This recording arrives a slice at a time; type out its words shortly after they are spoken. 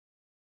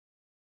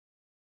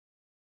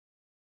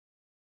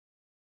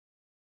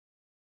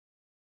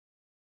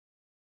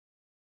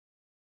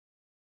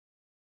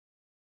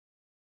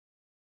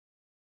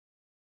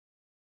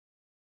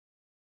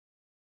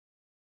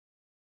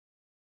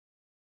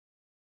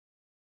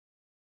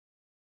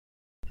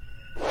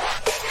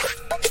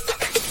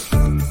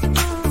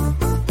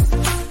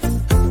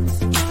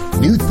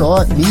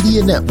Thought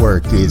Media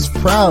Network is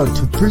proud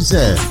to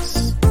present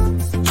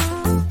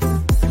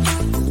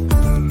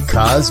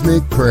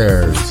Cosmic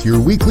Prayers, your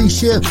weekly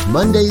shift,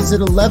 Mondays at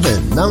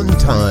 11 Mountain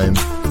Time,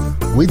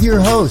 with your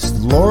host,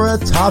 Laura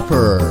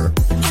Topper.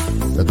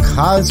 The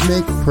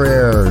Cosmic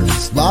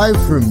Prayers, live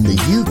from the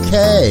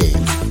UK.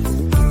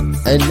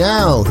 And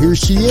now, here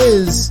she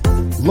is,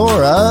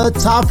 Laura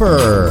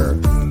Topper.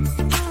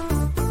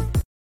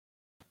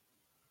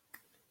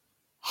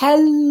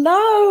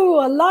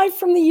 Hello, live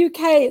from the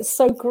UK. It's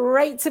so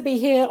great to be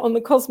here on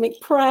the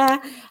Cosmic Prayer.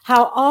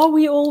 How are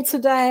we all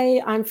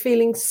today? I'm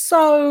feeling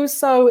so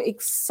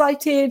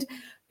excited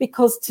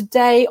because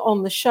today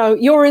on the show,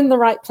 you're in the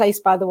right place,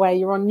 by the way.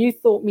 You're on New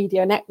Thought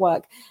Media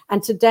Network.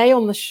 And today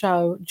on the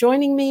show,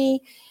 joining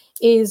me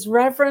is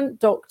Reverend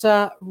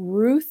Dr.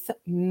 Ruth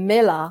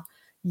Miller.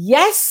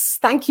 Yes,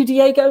 thank you,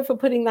 Diego, for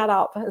putting that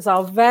up as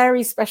our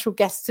very special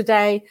guest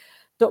today.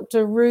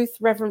 Dr. Ruth,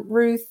 Reverend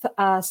Ruth,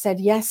 said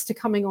yes to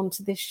coming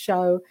onto this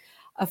show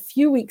a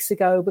few weeks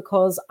ago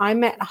because I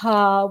met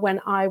her when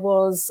I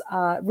was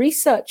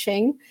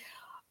researching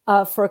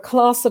for a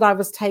class that I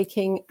was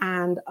taking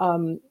and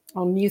on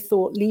New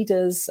Thought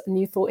leaders,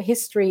 New Thought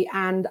history.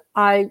 And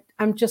I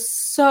am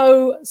just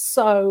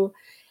so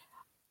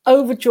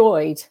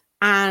overjoyed.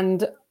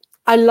 And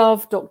I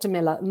love Dr.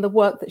 Miller and the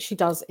work that she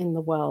does in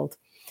the world.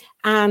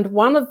 And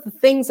one of the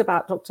things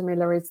about Dr.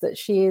 Miller is that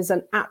she is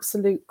an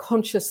absolute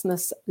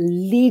consciousness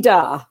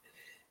leader.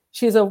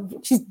 She's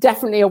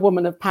definitely a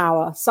woman of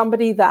power,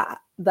 somebody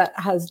that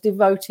has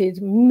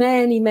devoted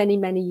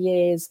many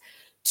years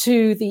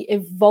to the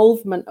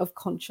evolvement of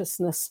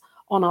consciousness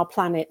on our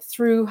planet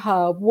through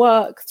her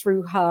work,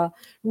 through her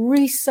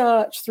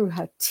research, through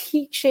her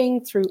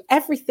teaching, through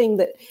everything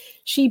that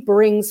she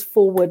brings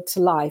forward to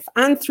life,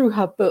 and through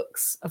her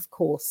books, of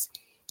course.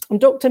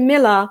 And Dr.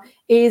 Miller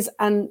is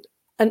an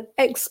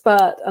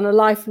expert and a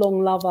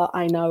lifelong lover,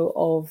 I know,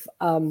 of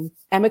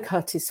Emma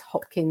Curtis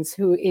Hopkins,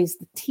 who is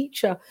the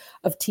teacher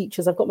of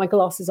teachers. I've got my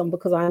glasses on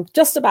because I'm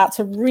just about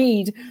to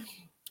read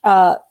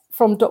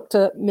from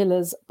Dr.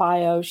 Miller's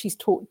bio. She's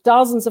taught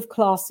dozens of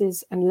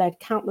classes and led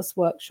countless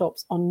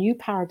workshops on new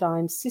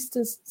paradigms,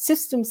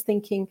 systems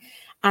thinking,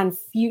 and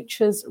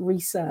futures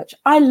research.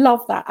 I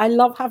love that. I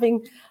love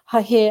having her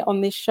here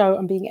on this show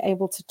and being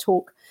able to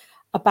talk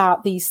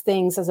about these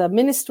things. As a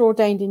minister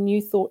ordained in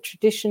New Thought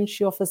tradition,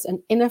 she offers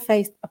an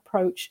interfaith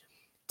approach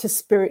to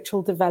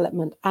spiritual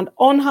development. And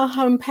on her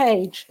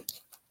homepage,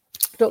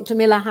 Dr.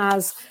 Miller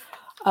has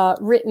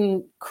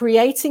written,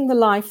 creating the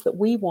life that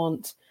we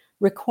want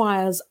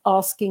requires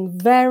asking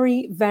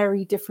very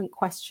different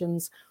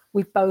questions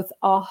with both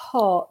our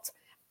heart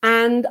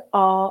and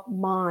our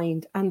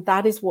mind. And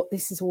that is what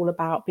this is all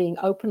about, being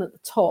open at the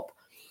top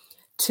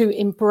to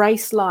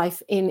embrace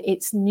life in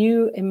its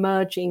new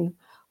emerging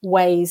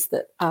ways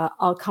that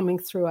are coming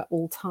through at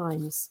all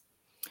times.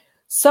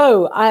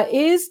 So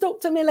is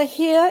Dr. Miller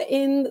here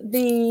in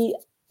the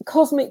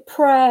Cosmic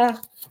Prayer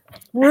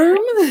room?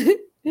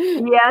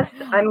 Yes,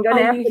 I'm going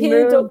to have to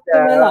here, move.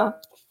 Dr. Miller?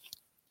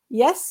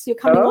 Yes, you're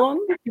coming on.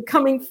 You're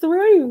coming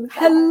through.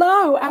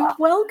 Hello and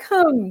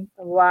welcome.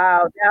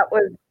 Wow, that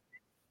was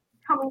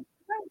coming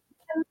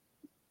through.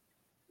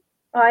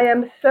 I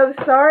am so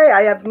sorry.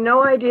 I have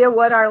no idea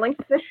what our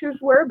links issues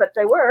were, but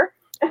they were.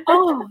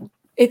 Oh,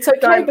 it's okay,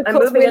 so because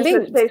I'm moving we're into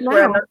linked a space now.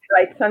 where I'm not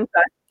right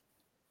sunset.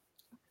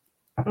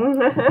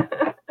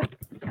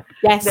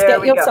 Yes, there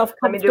get we yourself go.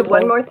 Let me do comfortable.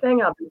 one more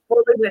thing. I'll be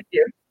fully with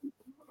you.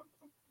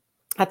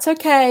 That's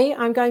okay.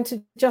 I'm going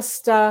to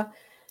just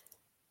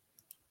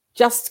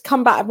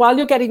come back while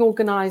you're getting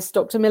organized,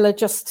 Dr. Miller,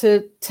 just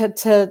to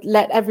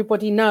let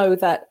everybody know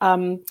that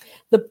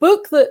the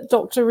book that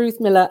Dr.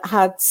 Ruth Miller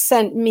had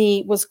sent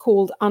me was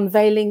called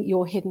Unveiling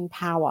Your Hidden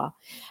Power.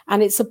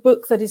 And it's a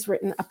book that is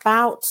written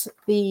about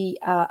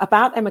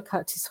about Emma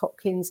Curtis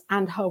Hopkins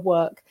and her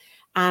work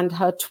and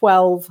her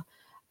 12,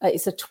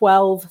 it's a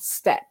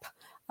 12-step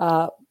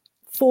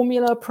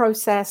formula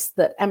process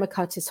that Emma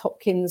Curtis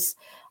Hopkins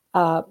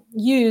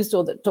used,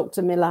 or that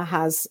Dr. Miller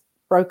has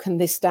broken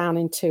this down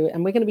into.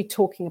 And we're going to be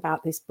talking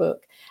about this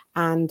book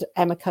and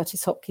Emma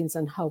Curtis Hopkins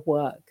and her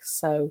work.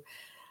 So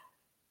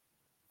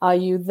are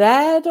you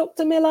there,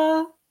 Dr.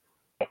 Miller?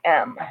 I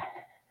am.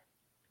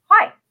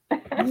 Hi.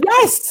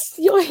 Yes,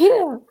 you're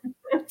here.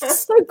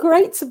 It's so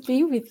great to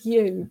be with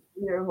you.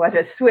 What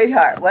a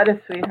sweetheart. What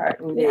a sweetheart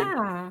indeed.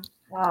 Yeah.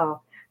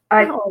 Wow.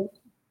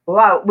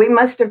 Wow, we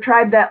must have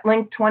tried that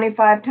link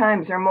 25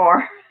 times or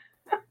more.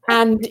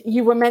 And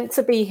you were meant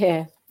to be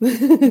here.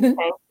 Thank you,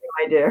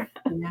 my dear.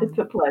 Yeah. It's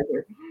a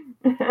pleasure.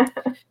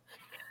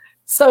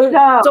 So,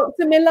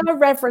 Dr. Miller,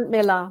 Reverend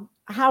Miller,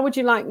 how would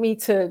you like me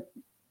to?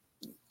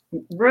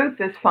 Ruth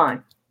is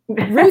fine.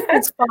 Ruth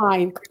is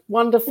fine.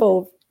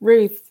 Wonderful.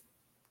 Ruth,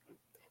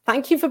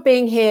 thank you for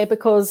being here,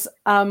 because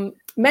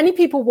many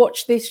people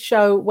watch this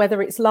show,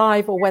 whether it's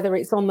live or whether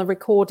it's on the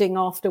recording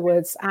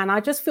afterwards. And I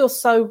just feel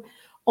so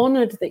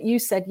honored that you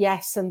said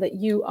yes and that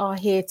you are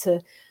here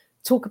to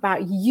talk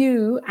about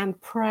you and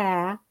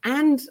prayer,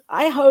 and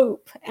I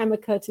hope Emma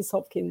Curtis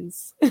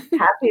Hopkins.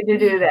 Happy to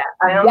do that.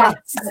 I almost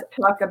Yes. can't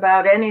talk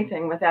about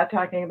anything without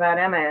talking about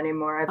Emma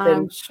anymore. I've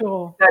been I'm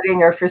sure.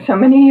 studying her for so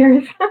many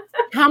years.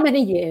 How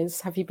many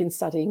years have you been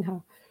studying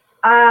her?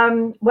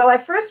 Well, I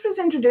first was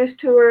introduced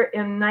to her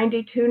in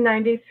 92,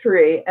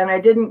 93, and I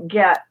didn't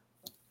get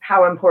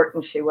how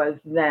important she was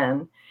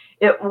then.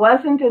 It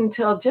wasn't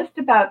until just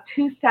about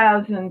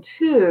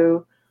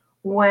 2002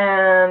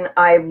 when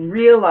I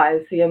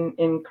realized the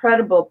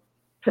incredible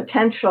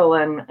potential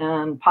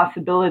and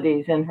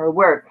possibilities in her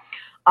work.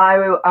 I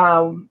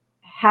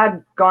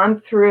had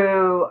gone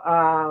through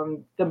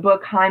the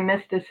book High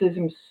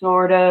Mysticism,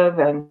 sort of,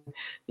 and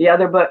the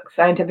other book,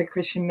 Scientific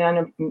Christian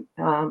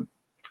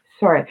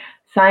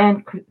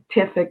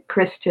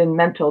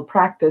Mental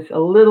Practice, a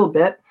little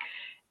bit.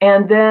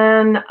 And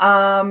then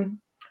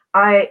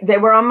they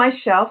were on my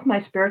shelf,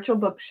 my spiritual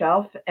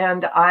bookshelf,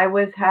 and I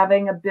was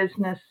having a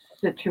business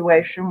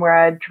situation where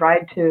I'd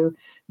tried to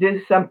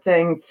do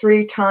something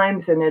 3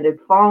 times and it had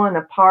fallen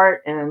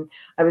apart, and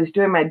I was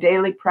doing my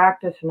daily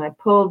practice, and I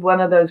pulled one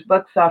of those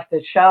books off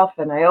the shelf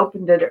and I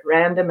opened it at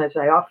random, as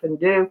I often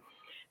do,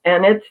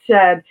 and it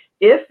said,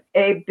 if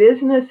a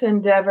business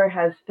endeavor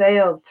has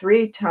failed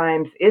 3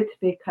 times, it's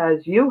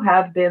because you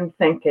have been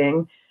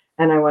thinking.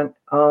 And I went,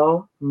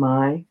 oh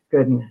my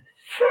goodness.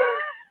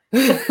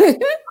 I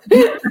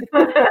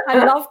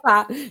love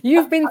that.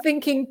 You've been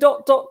thinking ...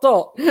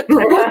 Fill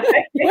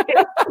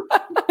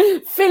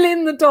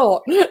in the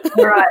dot.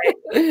 Right.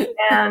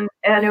 And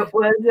it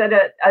was at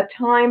a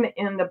time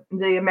in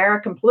the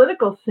American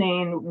political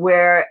scene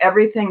where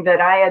everything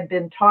that I had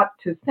been taught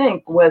to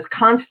think was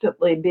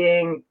constantly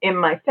being in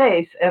my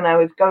face, and I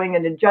was going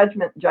into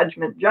judgment.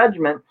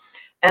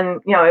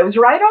 And, it was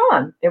right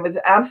on. It was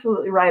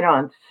absolutely right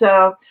on.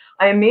 So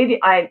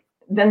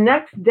the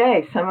next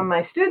day, some of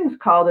my students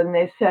called and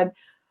they said,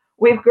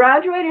 we've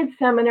graduated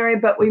seminary,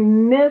 but we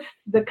missed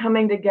the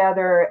coming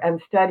together and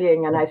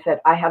studying. And I said,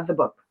 I have the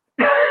book.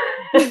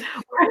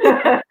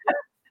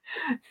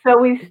 So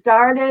we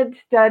started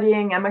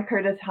studying Emma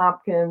Curtis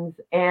Hopkins,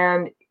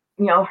 and,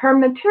 her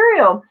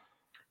material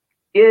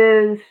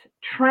is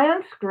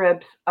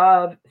transcripts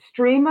of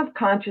stream of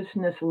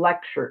consciousness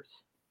lectures.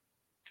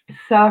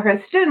 So her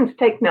students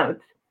take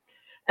notes,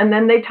 and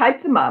then they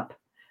type them up,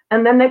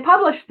 and then they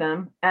publish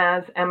them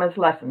as Emma's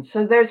lessons.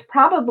 So there's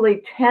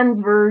probably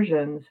 10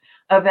 versions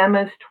of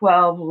Emma's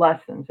 12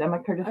 lessons, Emma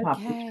Curtis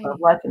Hopkins' 12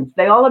 lessons.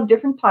 They all have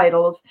different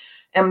titles,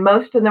 and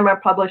most of them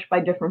are published by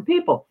different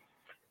people.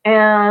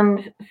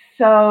 And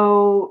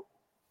so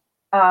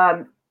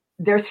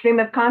their stream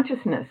of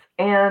consciousness.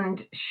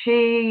 And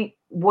she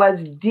was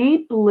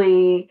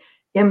deeply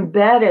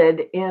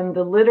embedded in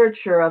the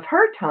literature of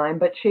her time,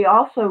 but she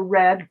also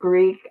read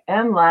Greek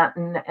and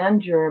Latin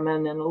and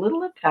German and a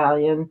little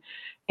Italian,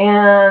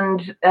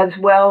 and as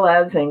well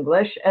as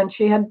English. And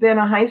she had been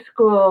a high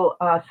school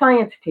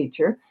science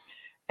teacher.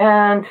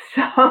 And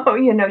so,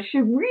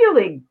 she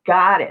really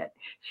got it.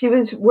 She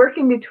was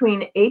working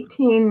between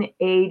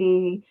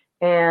 1880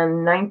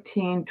 and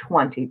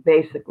 1920,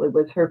 basically,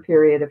 was her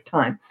period of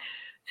time.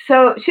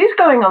 So she's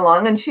going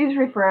along and she's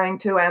referring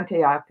to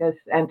Antiochus,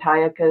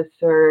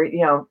 or,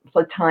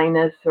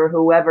 Plotinus or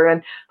whoever.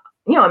 And,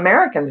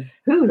 Americans,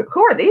 who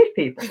are these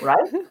people,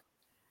 right?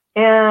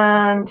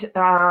 And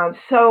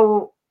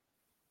so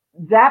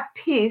that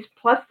piece,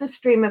 plus the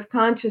stream of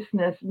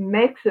consciousness,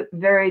 makes it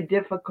very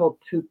difficult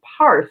to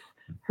parse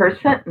her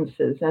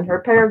sentences and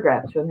her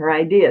paragraphs and her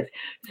ideas.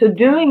 So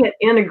doing it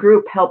in a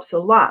group helps a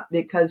lot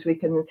because we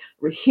can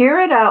hear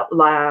it out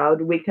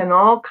loud. We can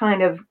all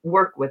kind of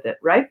work with it,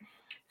 right?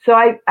 So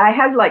I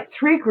had like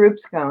 3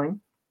 groups going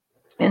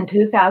in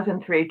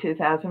 2003,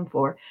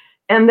 2004.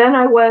 And then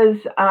I was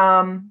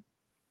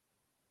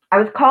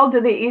called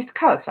to the East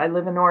Coast. I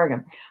live in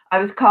Oregon. I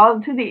was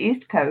called to the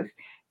East Coast,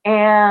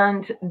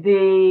 and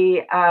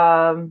the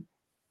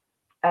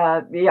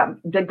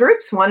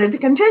groups wanted to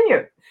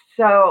continue.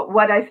 So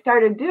what I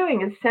started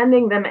doing is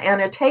sending them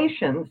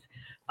annotations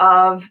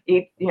of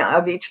each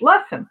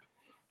lesson,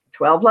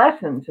 12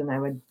 lessons, and I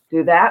would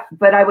do that.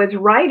 But I was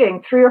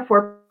writing 3 or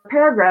 4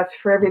 paragraphs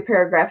for every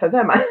paragraph of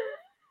Emma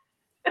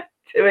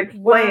to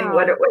explain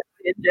what it was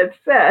it just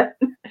said.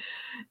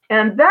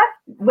 And that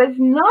was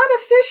not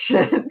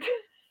efficient.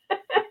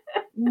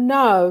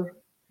 No.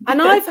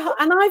 And I've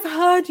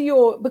heard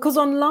because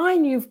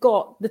online you've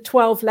got the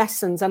 12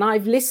 lessons, and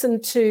I've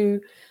listened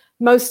to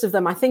most of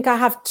them. I think I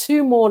have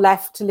 2 more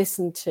left to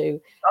listen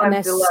to. Oh, and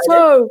I'm they're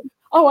delighted.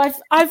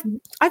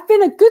 I've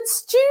been a good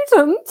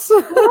student.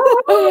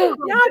 Yeah,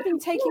 I've been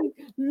taking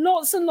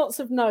lots and lots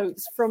of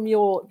notes from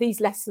these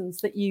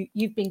lessons that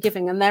you've been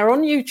giving, and they're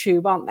on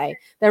YouTube, aren't they?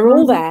 They're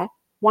all there,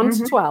 1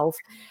 to 12.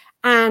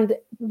 And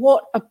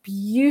what a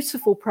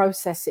beautiful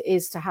process it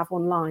is to have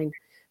online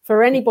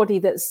for anybody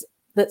that's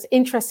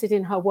interested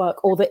in her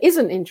work, or that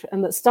isn't interested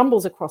and that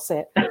stumbles across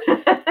it.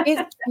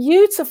 It's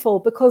beautiful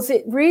because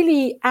it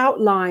really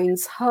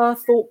outlines her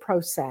thought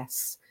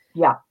process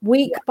Yeah.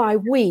 Week by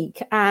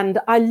week. And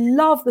I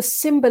love the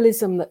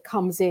symbolism that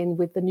comes in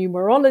with the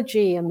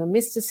numerology and the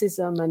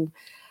mysticism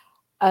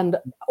and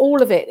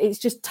all of it. It's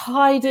just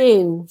tied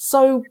in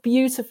so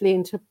beautifully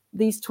into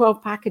these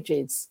 12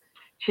 packages.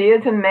 She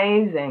is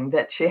amazing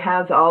that she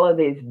has all of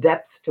these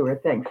depths to her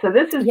thing. So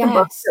this is the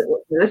book.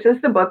 This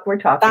is the book we're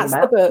talking about.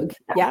 That's the book.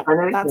 Yeah,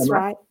 that's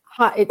right.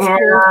 It's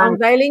called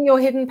Unveiling Your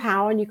Hidden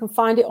Power, and you can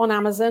find it on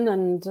Amazon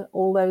and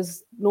all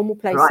those normal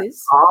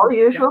places. Right, all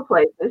usual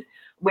places.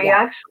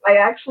 I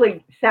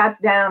actually sat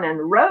down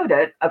and wrote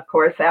it, of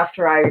course,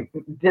 after I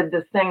did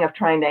this thing of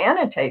trying to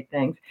annotate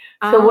things.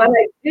 So what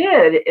I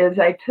did is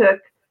I took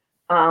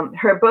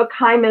her book,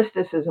 High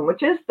Mysticism,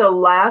 which is the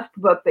last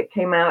book that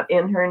came out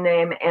in her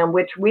name and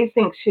which we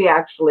think she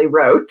actually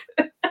wrote,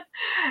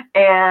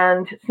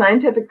 and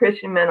Scientific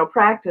Christian Mental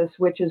Practice,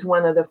 which is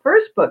one of the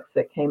first books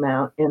that came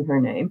out in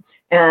her name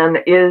and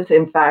is,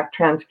 in fact,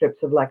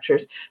 transcripts of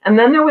lectures. And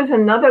then there was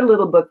another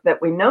little book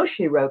that we know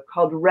she wrote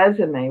called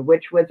Resume,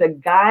 which was a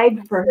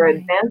guide for her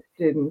advanced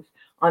students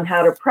on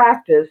how to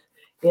practice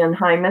in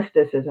high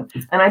mysticism.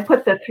 And I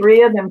put the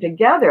three of them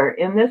together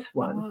in this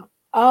one.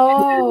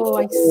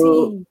 I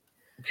see.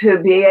 To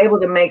be able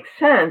to make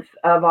sense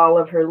of all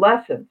of her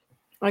lessons.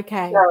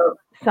 Okay. So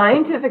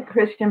Scientific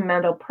Christian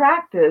Mental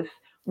Practice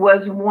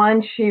was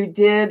one she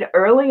did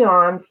early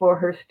on for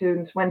her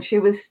students when she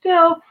was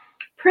still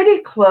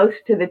pretty close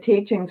to the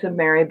teachings of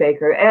Mary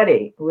Baker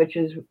Eddy, which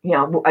is,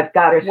 I've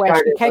got her started. Where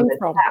she came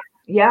from.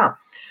 Yeah.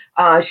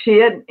 She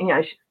had,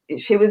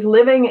 she was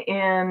living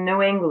in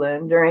New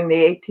England during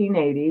the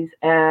 1880s,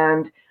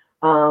 and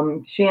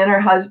she and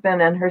her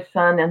husband and her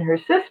son and her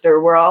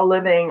sister were all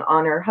living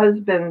on her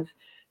husband's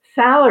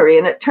salary.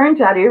 And it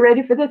turns out, are you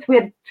ready for this? We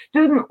had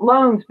student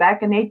loans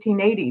back in the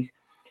 1880s.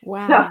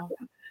 Wow.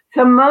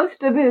 So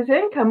most of his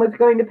income was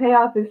going to pay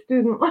off his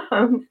student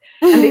loans.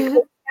 And because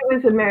she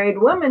was a married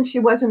woman, she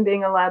wasn't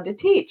being allowed to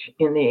teach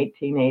in the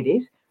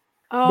 1880s.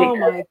 Oh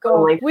my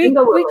God. We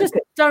just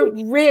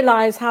don't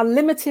realize how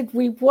limited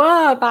we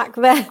were back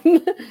then.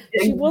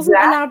 She wasn't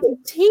allowed to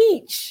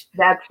teach.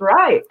 That's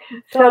right.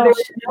 So there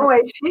was no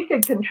way she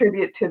could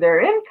contribute to their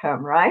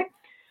income, right?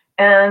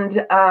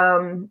 And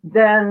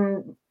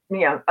then,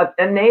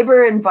 a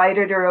neighbor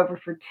invited her over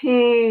for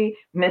tea.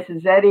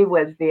 Mrs. Eddy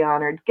was the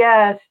honored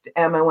guest.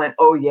 Emma went,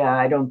 "Oh yeah,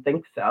 I don't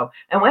think so,"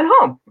 and went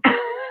home.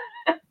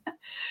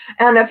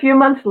 And a few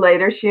months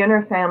later, she and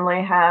her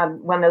family had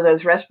one of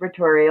those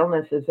respiratory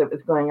illnesses that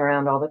was going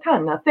around all the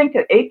time. Now think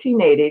of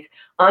 1880s,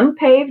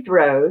 unpaved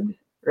roads,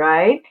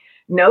 right?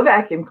 No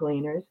vacuum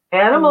cleaners,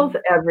 animals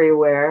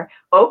everywhere,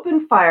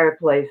 open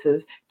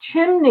fireplaces,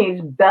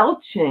 chimneys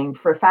belching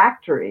for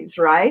factories,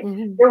 right?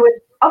 There was,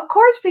 of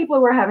course,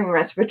 people were having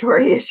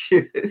respiratory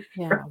issues.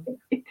 Yeah.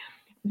 Right?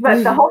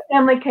 But the whole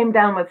family came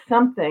down with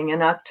something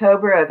in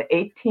October of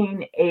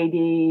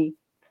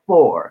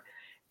 1884.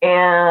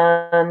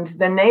 And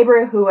the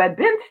neighbor who had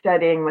been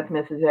studying with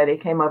Mrs. Eddy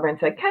came over and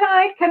said, can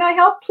I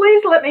help?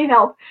 Please let me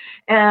help.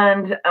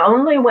 And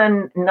only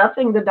when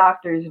nothing the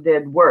doctors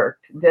did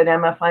worked did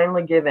Emma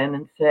finally give in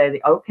and said,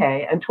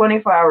 okay. And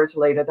 24 hours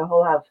later, the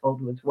whole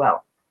household was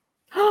well.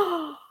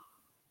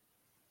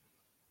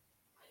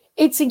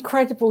 It's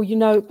incredible,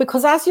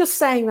 because as you're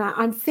saying that,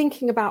 I'm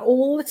thinking about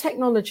all the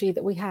technology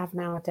that we have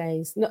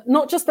nowadays,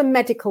 not just the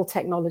medical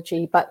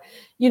technology, but,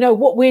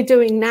 what we're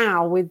doing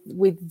now with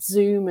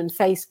Zoom and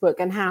Facebook,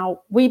 and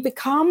how we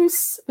kind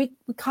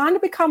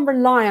of become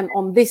reliant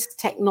on this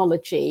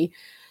technology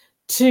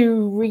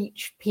to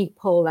reach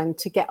people and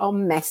to get our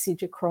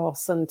message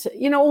across and to,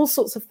 all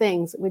sorts of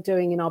things that we're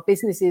doing in our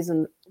businesses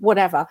and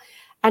whatever.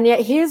 And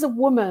yet here's a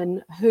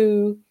woman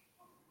who,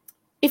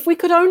 if we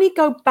could only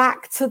go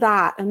back to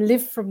that and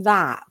live from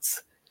that,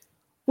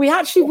 we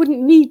actually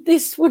wouldn't need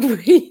this, would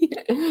we?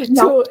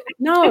 No.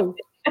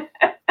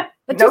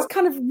 It just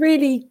kind of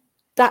really,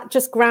 that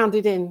just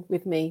grounded in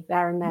with me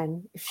there and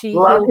then. If she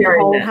healed the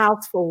whole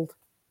household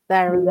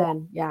there and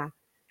then. Yeah.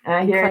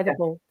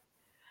 Incredible.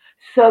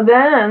 So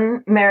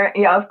then,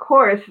 Mary, of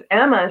course,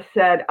 Emma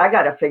said, I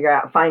got to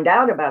find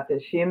out about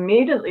this. She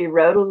immediately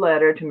wrote a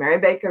letter to Mary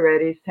Baker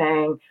Eddy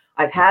saying,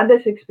 I've had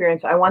this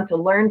experience. I want to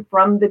learn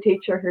from the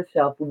teacher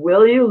herself.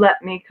 Will you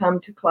let me come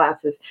to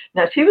classes?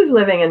 Now, she was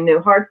living in New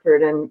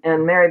Hartford, and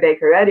Mary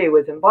Baker Eddy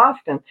was in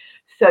Boston.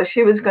 So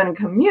she was going to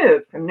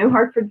commute from New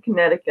Hartford,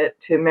 Connecticut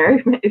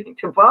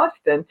to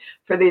Boston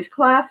for these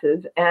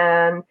classes.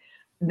 And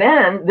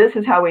then this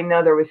is how we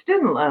know there were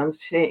student loans.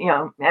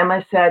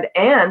 Emma said,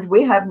 and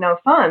we have no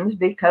funds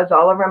because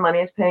all of our money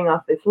is paying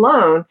off this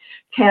loan.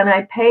 Can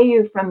I pay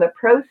you from the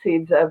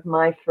proceeds of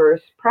my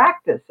first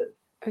practices?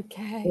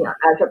 Okay.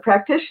 As a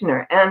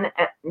practitioner. And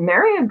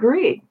Mary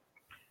agreed.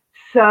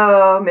 So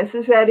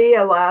Mrs. Eddy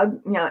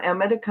allowed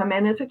Emma to come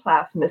in as a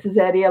class. Mrs.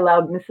 Eddy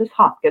allowed Mrs.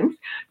 Hopkins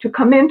to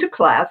come into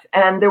class.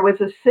 And there was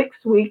a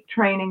 6-week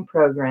training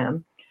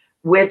program,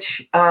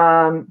 which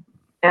Emma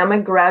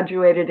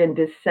graduated in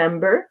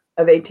December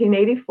of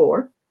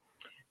 1884.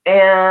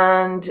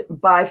 And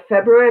by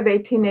February of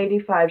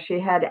 1885, she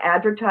had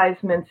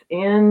advertisements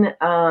in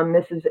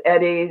Mrs.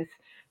 Eddy's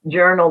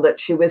journal that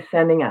she was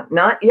sending out.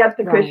 Not yet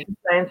the Christian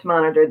Science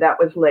Monitor, that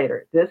was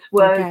later. This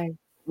was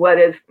what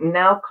is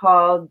now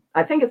called,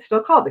 I think it's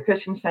still called the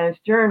Christian Science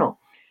Journal.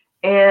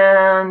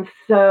 And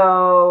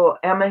so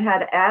Emma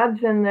had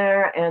ads in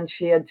there, and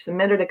she had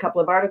submitted a couple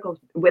of articles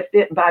with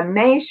it. By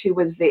May, she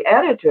was the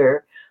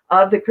editor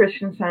of the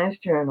Christian Science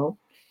Journal.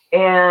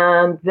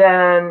 And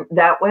then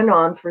that went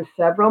on for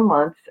several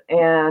months,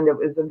 and it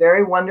was a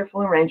very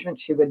wonderful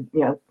arrangement. She would,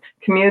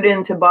 commute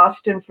into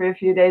Boston for a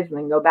few days and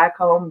then go back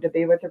home to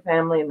be with her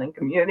family and then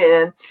commute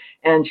in.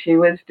 And she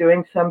was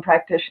doing some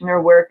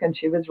practitioner work, and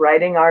she was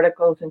writing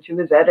articles, and she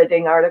was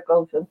editing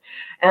articles,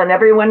 and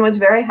everyone was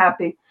very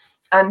happy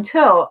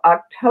until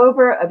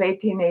October of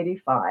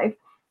 1885,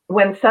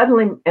 when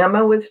suddenly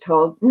Emma was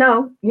told,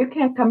 no, you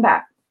can't come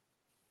back.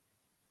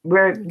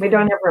 We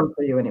don't have room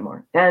for you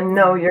anymore. And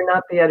no, you're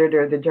not the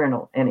editor of the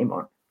journal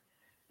anymore.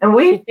 And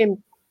she'd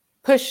been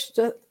pushed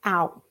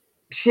out.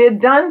 She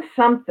had done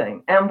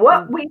something. And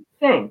what we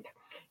think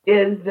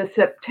is the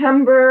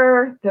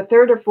 3rd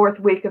or 4th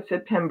week of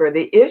September,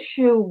 the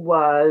issue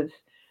was,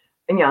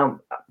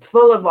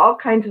 full of all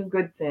kinds of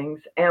good things.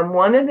 And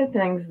one of the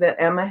things that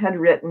Emma had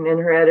written in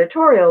her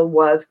editorial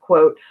was,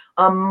 quote,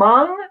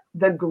 among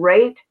the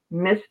great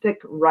mystic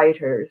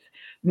writers,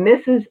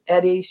 Mrs.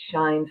 Eddy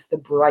shines the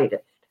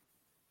brightest.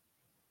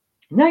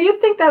 Now, you'd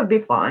think that would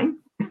be fine,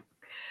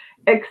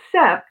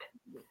 except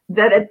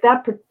that at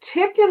that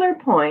particular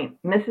point,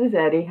 Mrs.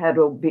 Eddy had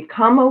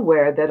become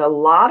aware that a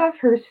lot of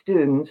her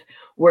students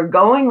were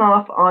going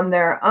off on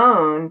their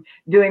own,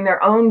 doing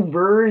their own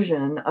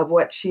version of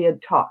what she had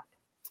taught.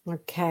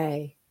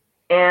 Okay.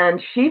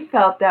 And she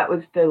felt that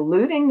was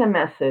diluting the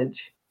message,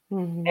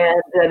 and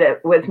that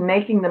it was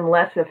making them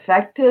less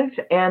effective,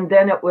 and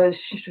then it was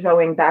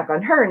showing back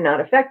on her not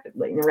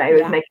effectively, right?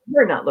 It was making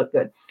her not look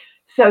good.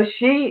 So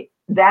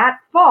that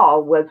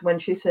fall was when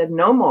she said,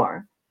 no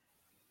more.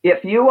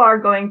 If you are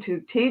going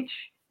to teach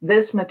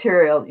this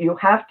material, you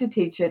have to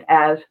teach it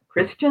as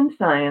Christian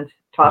Science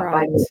taught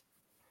by me.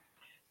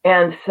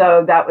 And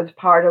so that was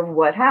part of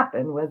what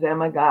happened, was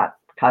Emma got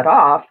cut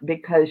off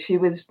because she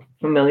was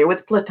familiar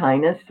with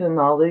Plotinus and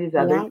all these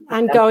other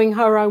and going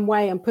her own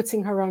way and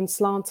putting her own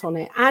slant on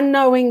it, and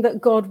knowing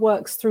that God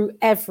works through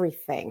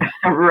everything.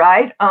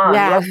 Right on.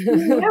 Yeah. She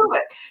knew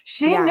it.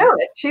 She knew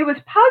it. She was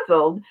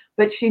puzzled,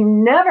 but she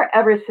never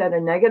ever said a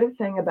negative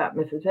thing about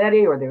Mrs.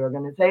 Eddy or the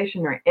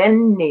organization or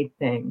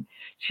anything.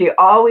 She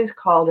always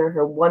called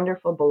her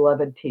wonderful,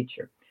 beloved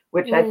teacher,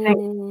 which I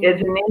think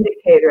is an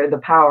indicator of the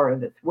power of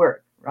this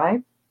work,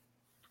 right?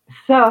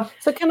 So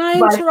can I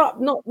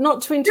interrupt?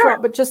 Not to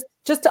interrupt, but just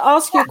to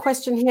ask you a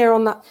question here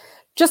on that,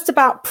 just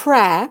about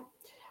prayer.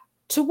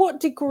 To what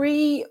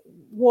degree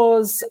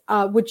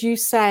would you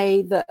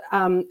say that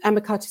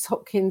Emma Curtis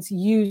Hopkins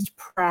used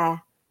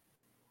prayer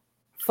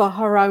for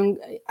her own?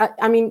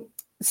 I mean,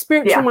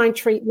 spiritual mind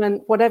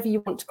treatment, whatever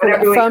you want to call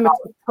it,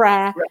 affirmative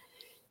prayer. Right.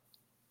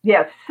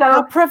 Yes. So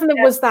how prevalent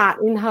was that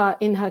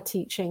in her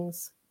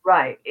teachings?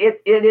 Right.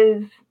 It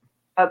is.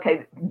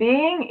 Okay,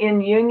 being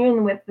in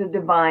union with the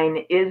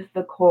divine is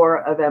the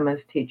core of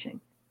Emma's teaching.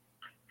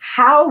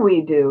 How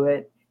we do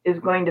it is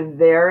going to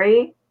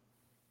vary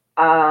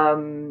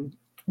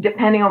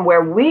depending on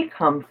where we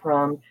come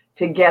from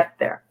to get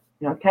there.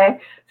 Okay,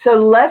 so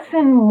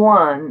lesson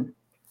 1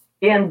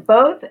 in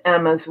both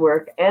Emma's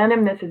work and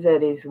in Mrs.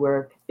 Eddy's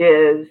work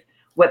is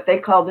what they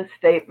call the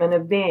statement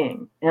of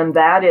being, and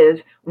that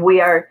is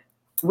we are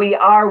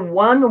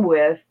one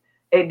with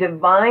a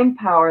divine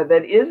power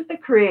that is the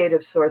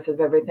creative source of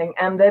everything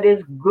and that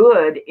is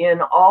good in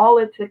all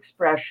its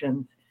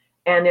expressions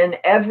and in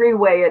every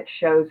way it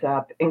shows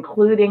up,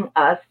 including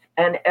us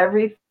and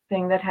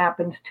everything that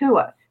happens to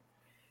us.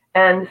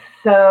 And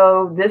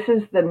so this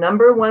is the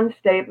number one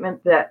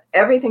statement that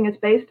everything is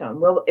based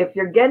on. Well, if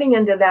you're getting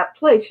into that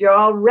place, you're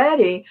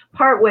already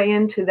partway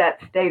into that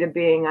state of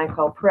being I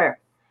call prayer,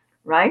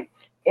 right?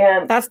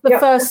 And that's the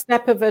first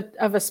step of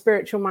a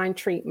spiritual mind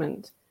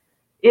treatment.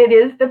 It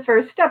is the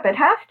first step. It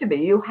has to be.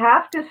 You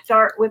have to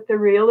start with the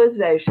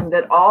realization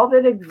that all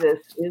that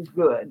exists is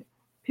good,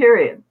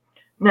 period.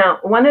 Now,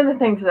 one of the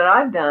things that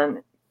I've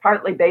done,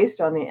 partly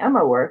based on the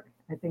Emma work,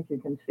 I think you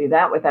can see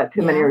that without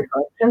too many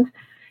reflections,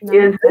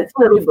 is this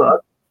little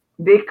book.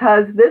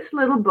 Because this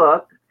little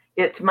book,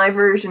 it's my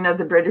version of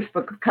the British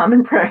Book of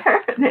Common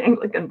Prayer, the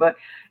Anglican book.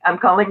 I'm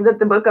calling it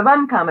the Book of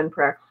Uncommon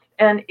Prayer.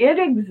 And it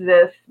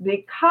exists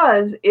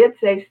because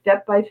it's a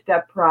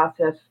step-by-step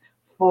process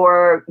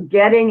for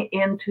getting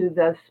into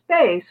the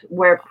space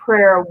where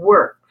prayer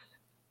works.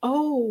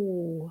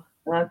 Oh,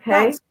 okay.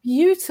 That's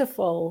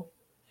beautiful.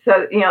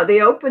 So,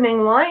 the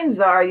opening lines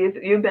are,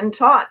 you've been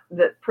taught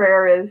that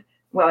prayer is,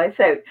 well, I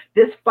say,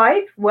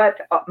 despite what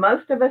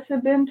most of us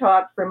have been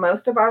taught for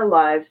most of our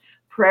lives,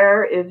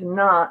 prayer is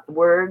not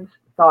words,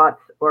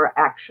 thoughts, or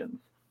actions.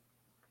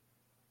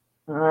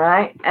 All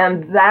right.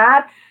 And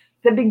that's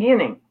the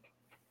beginning.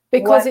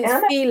 Because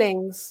it's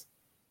feelings.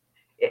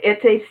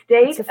 It's a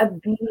state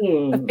of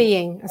being. Of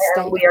being.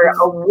 And we are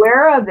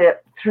aware of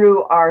it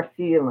through our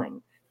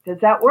feelings. Does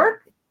that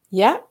work?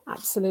 Yeah,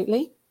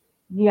 absolutely.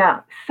 Yeah.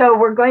 So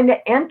we're going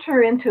to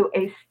enter into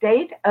a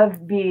state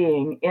of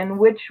being in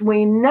which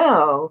we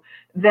know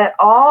that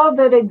all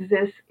that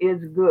exists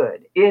is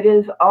good. It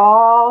is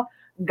all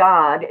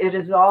God. It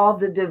is all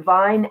the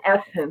divine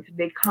essence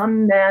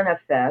become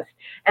manifest.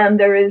 And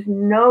there is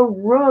no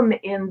room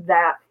in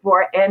that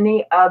for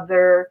any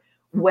other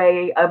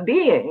way of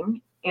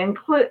being. And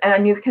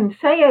you can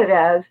say it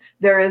as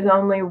there is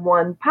only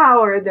one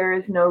power. There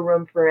is no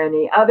room for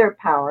any other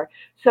power.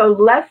 So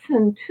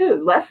lesson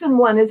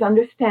one is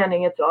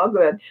understanding it's all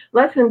good.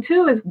 Lesson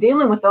two is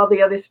dealing with all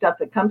the other stuff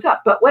that comes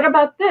up. But what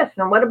about this?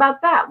 And what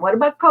about that? What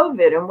about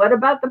COVID? And what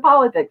about the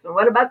politics? And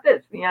what about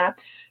this?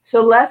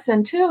 So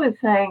lesson two is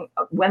saying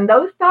when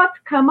those thoughts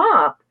come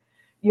up,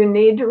 you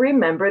need to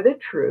remember the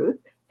truth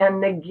and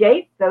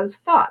negate those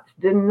thoughts.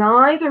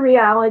 Deny the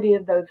reality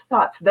of those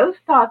thoughts. Those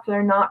thoughts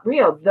are not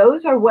real.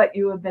 Those are what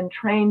you have been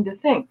trained to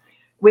think.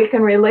 We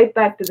can relate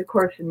back to the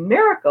Course in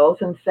Miracles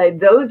and say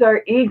those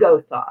are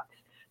ego thoughts.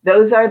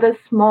 Those are the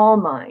small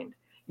mind.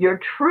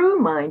 Your true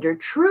mind, your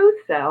true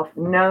self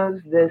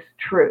knows this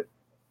truth.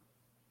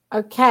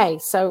 Okay,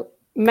 so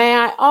may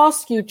I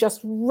ask you just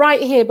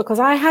right here, because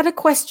I had a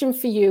question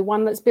for you,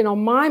 one that's been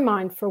on my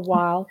mind for a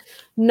while,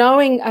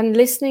 knowing and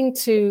listening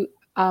to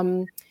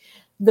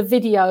the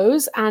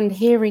videos and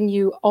hearing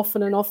you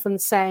often and often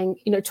saying,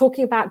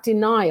 talking about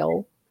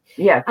denial.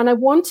 Yeah. And I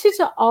wanted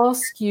to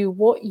ask you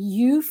what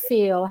you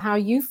feel, how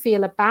you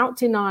feel about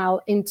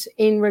denial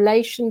in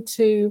relation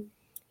to,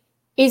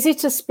 is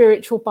it a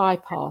spiritual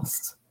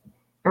bypass?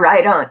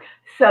 Right on.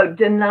 So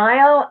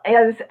denial,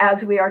 as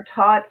we are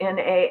taught in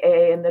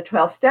AA in the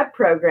 12-step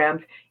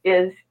programs,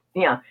 is,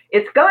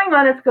 it's going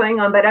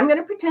on, but I'm going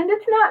to pretend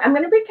it's not. I'm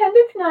going to pretend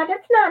it's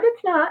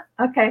not.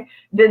 Okay.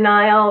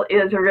 Denial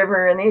is a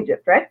river in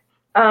Egypt, right?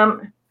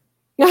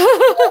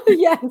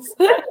 Yes.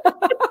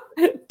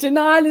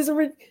 Denial is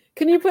a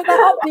can you put that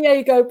up,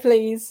 Diego,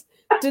 please?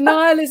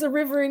 Denial is a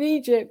river in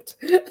Egypt.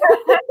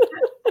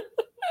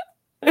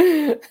 So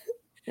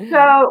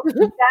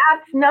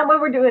that's not what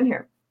we're doing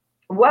here.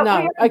 What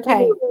we are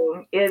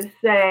doing is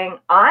saying,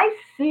 I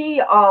see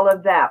all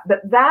of that,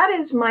 but that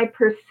is my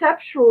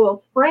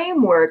perceptual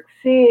framework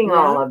seeing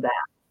all of that.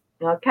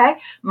 Okay.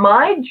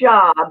 My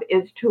job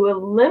is to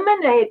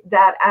eliminate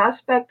that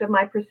aspect of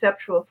my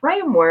perceptual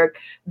framework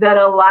that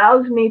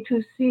allows me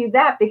to see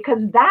that, because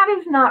that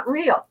is not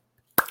real.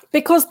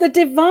 Because the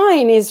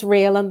divine is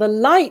real and the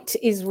light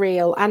is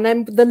real. And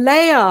then the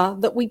layer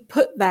that we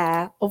put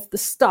there of the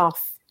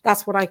stuff,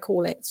 that's what I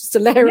call it. It's just a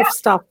layer of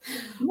stuff,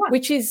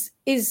 which is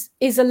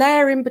a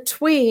layer in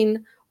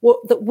between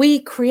what that we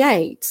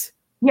create.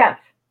 Yes.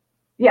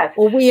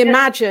 Or we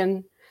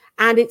imagine,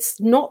 and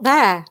it's not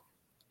there.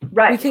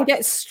 Right. We can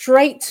get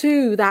straight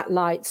to that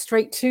light,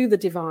 straight to the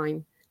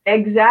divine.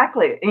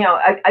 Exactly.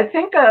 I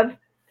think of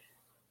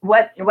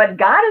what God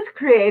has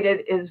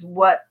created is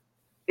what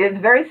is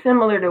very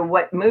similar to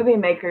what movie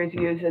makers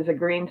use as a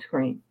green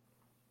screen.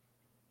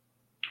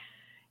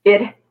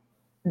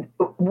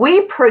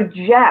 We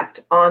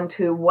project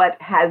onto what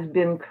has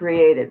been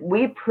created.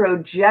 We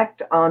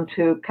project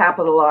onto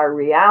capital R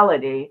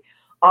reality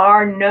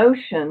our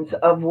notions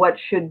of what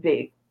should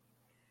be.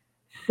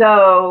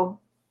 So,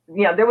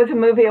 there was a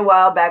movie a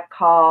while back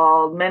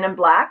called Men in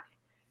Black.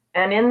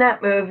 And in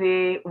that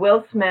movie,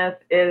 Will Smith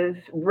is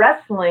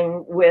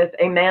wrestling with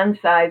a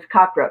man-sized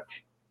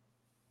cockroach.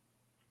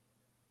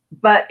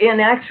 But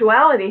in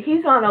actuality,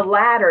 he's on a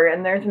ladder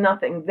and there's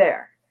nothing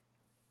there.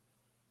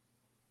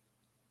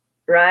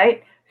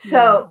 Right?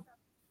 So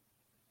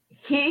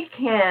he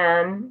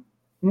can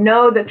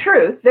know the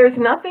truth. There's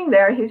nothing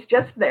there. He's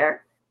just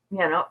there,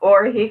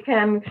 or he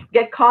can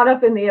get caught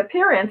up in the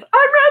appearance.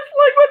 I'm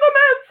wrestling with a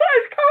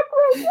man-sized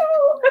cockroach.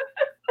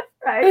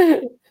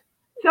 Right?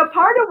 So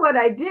part of what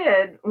I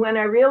did when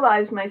I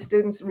realized my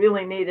students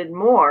really needed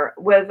more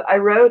was I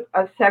wrote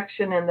a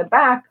section in the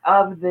back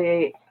of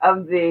the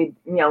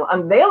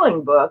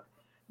unveiling book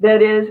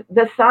that is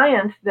the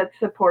science that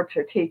supports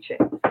her teaching.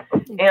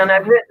 And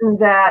I've written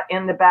that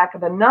in the back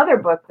of another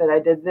book that I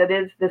did that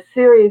is the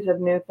series of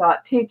New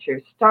Thought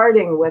teachers,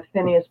 starting with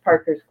Phineas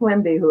Parkhurst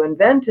Quimby, who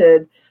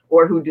invented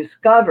or who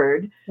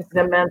discovered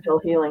the mental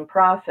healing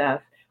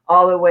process,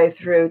 all the way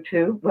through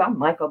to,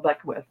 Michael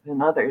Beckwith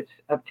and others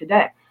of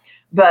today.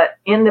 But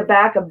in the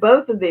back of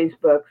both of these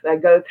books, I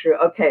go through,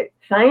 okay,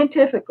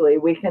 scientifically,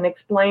 we can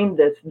explain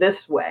this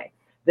way.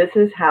 This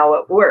is how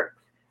it works.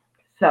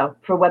 So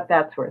for what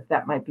that's worth,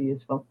 that might be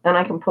useful. And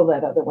I can pull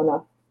that other one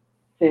up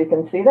so you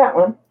can see that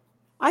one.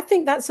 I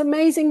think that's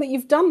amazing that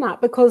you've done that,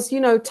 because,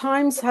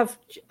 times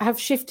have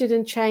shifted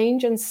and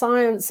changed, and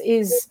science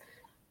is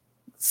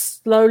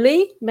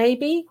slowly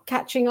maybe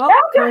catching up,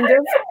 kind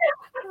of.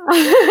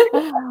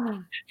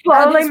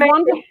 Slowly,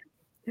 maybe.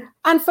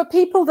 And for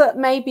people that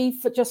maybe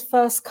for just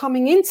first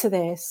coming into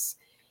this,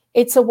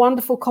 it's a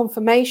wonderful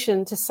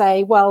confirmation to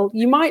say, well,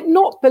 you might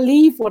not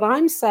believe what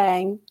I'm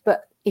saying,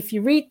 but if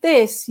you read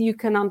this, you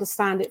can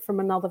understand it from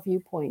another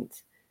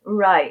viewpoint.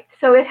 Right.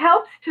 So it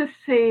helps to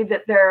see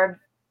that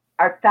there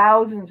are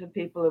thousands of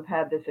people who've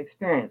had this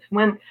experience.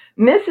 When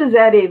Mrs.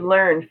 Eddy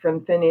learned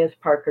from Phineas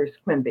Parker's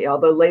Quimby,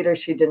 although later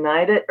she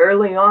denied it,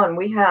 early on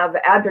we have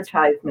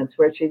advertisements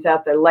where she's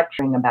out there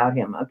lecturing about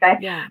him, okay?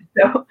 Yeah.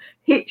 So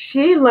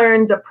she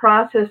learned the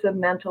process of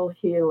mental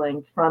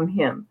healing from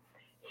him.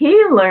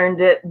 He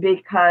learned it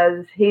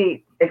because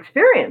he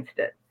experienced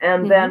it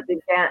and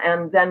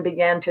then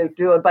began to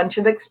do a bunch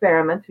of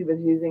experiments. He was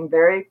using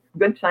very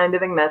good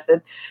scientific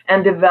methods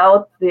and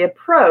developed the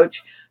approach,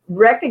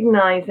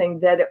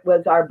 recognizing that it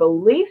was our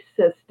belief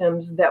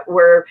systems that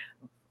were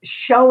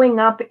showing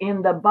up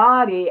in the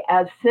body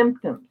as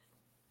symptoms.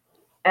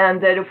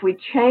 And that if we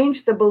change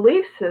the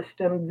belief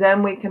system,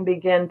 then we can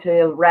begin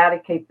to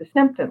eradicate the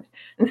symptoms.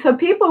 And so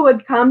people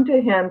would come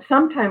to him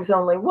sometimes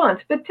only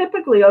once, but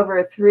typically over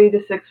a 3 to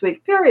 6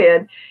 week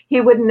period. He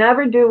would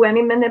never do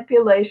any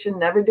manipulation,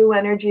 never do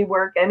energy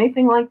work,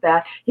 anything like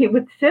that. He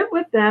would sit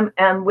with them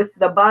and with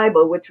the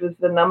Bible, which was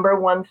the number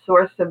one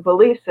source of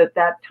beliefs at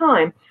that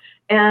time,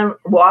 and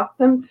walk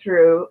them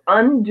through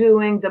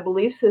undoing the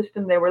belief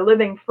system they were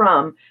living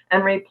from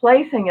and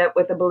replacing it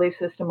with a belief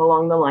system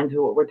along the lines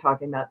of what we're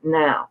talking about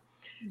now.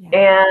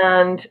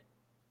 Yeah. And,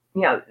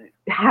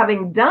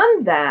 having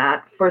done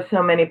that for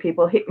so many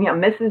people,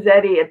 Mrs.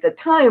 Eddy at the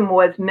time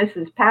was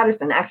Mrs.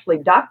 Patterson, actually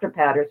Dr.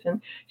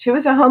 Patterson. She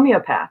was a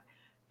homeopath.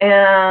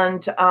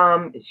 And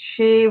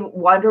she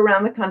wandered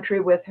around the country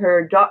with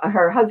her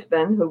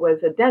husband, who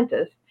was a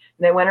dentist.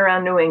 They went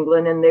around New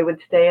England and they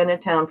would stay in a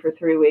town for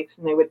 3 weeks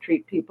and they would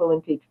treat people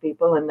and teach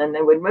people and then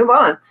they would move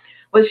on.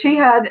 Well, she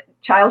had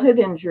childhood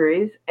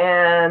injuries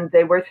and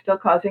they were still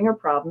causing her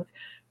problems.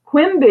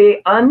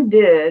 Quimby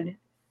undid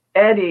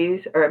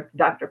Eddy's or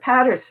Dr.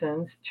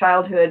 Patterson's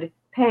childhood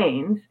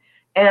pains,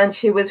 and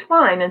she was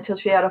fine until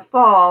she had a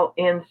fall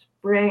in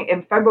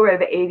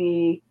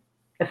February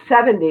of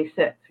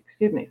 76.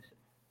 Excuse me.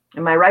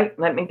 Am I right?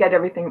 Let me get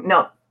everything.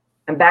 No,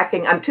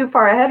 I'm too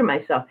far ahead of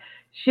myself.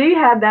 She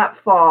had that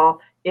fall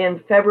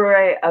in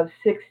February of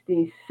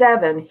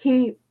 67.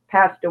 He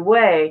passed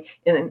away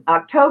in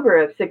October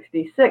of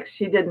 66.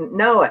 She didn't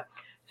know it.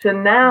 So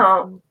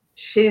now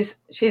she's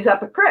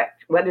up a creek.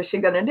 What is she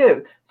going to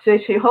do? So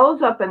she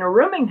holds up in a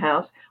rooming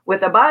house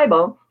with a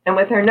Bible and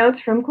with her notes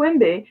from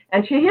Quimby,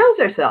 and she heals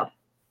herself.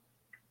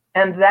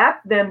 And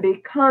that then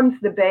becomes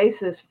the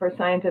basis for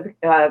scientific,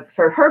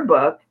 for her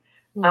book.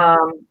 I've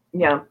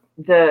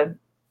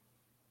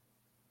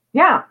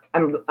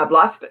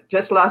lost it.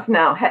 Just lost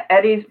now.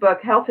 Eddy's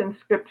book, Health and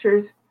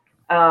Scriptures.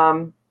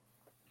 I'll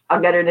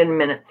get it in a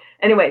minute.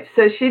 Anyway,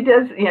 so she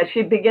does.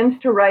 She begins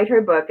to write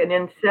her book, and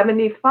in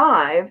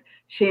 75,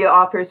 she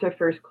offers her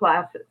first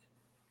classes,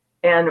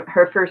 and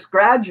her first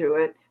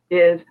graduate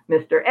is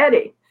Mr.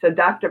 Eddy. So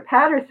Dr.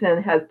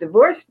 Patterson has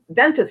divorced.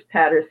 Dentist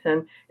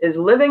Patterson is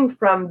living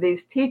from these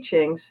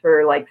teachings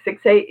for like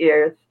 6-8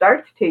 years,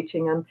 starts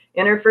teaching them.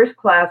 In her first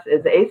class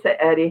is Asa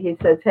Eddy. He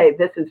says, hey,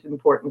 this is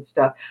important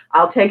stuff.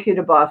 I'll take you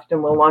to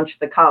Boston. We'll launch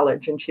the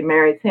college. And she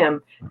marries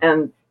him.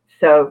 And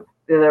so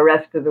the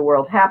rest of the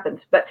world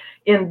happens. But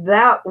in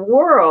that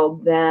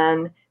world,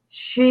 then,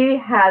 she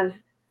has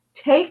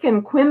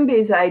taken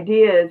Quimby's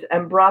ideas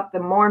and brought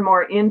them more and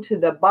more into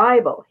the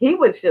Bible. He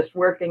was just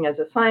working as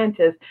a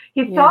scientist.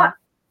 He thought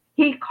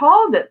he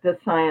called it the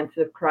science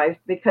of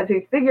Christ because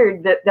he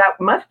figured that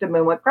must have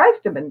been what Christ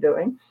had been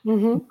doing.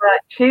 Mm-hmm.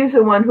 But she's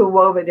the one who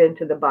wove it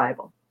into the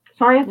Bible.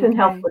 Science and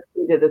Health with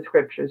Key to the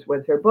Scriptures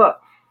was her book.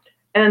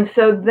 And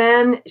so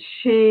then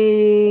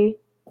she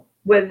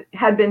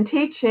had been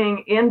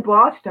teaching in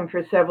Boston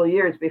for several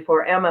years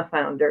before Emma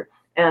found her,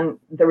 and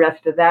the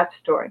rest of that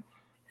story.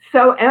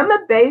 So Emma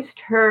based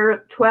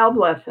her 12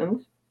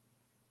 lessons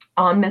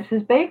on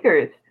Mrs.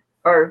 Baker's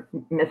or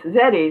Mrs.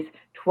 Eddy's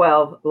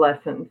 12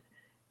 lessons.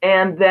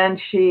 And then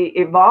she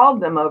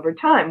evolved them over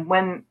time.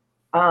 When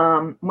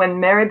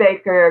Mary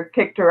Baker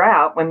kicked her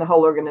out, when the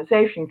whole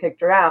organization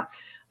kicked her out,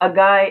 a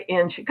guy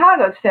in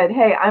Chicago said,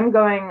 hey, I'm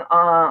going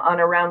on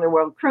a round the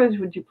world cruise.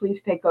 Would you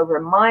please take over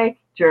my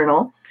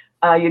journal?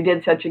 You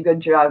did such a good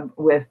job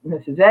with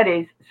Mrs.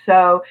 Eddy's.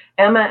 So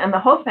Emma and the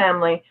whole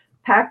family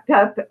packed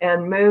up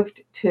and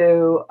moved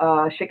to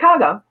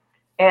Chicago.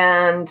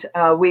 And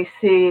we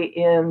see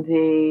in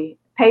the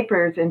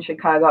papers in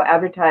Chicago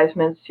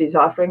advertisements. She's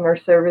offering her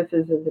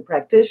services as a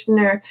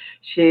practitioner.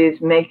 She's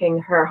making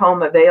her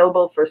home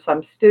available for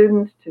some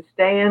students to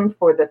stay in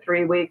for the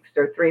 3 weeks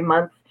or 3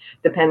 months,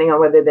 depending on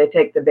whether they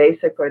take the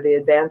basic or the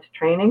advanced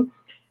training,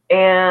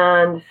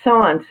 and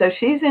so on. So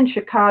she's in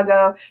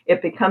Chicago.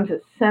 It becomes a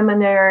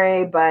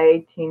seminary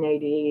by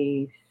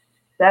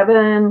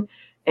 1887.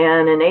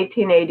 And in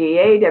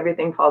 1888,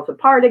 everything falls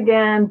apart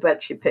again,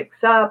 but she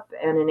picks up.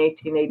 And in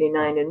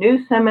 1889, a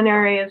new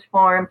seminary is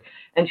formed.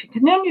 And she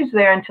continues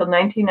there until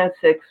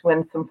 1906,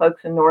 when some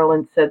folks in New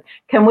Orleans said,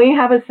 can we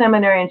have a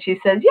seminary? And she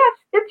says, yes,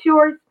 it's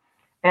yours.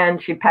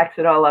 And she packs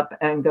it all up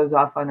and goes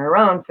off on her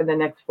own for the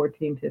next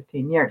 14,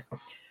 15 years.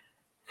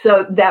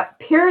 So that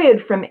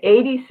period from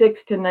 86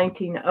 to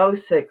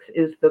 1906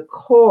 is the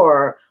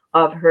core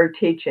of her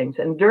teachings.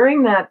 And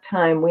during that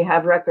time, we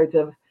have records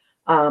of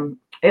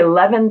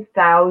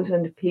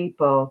 11,000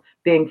 people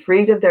being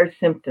freed of their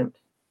symptoms.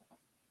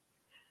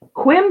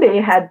 Quimby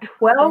had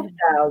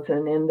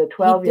 12,000 in the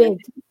 12 years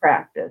he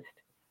practiced.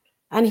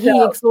 And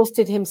he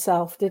exhausted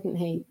himself, didn't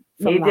he?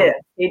 He did.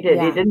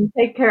 Yeah. He didn't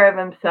take care of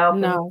himself.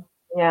 No.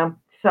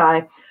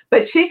 Sigh.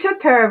 But she took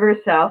care of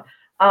herself.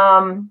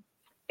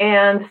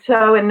 And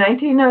so in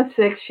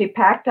 1906, she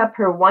packed up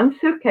her one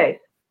suitcase,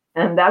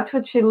 and that's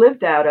what she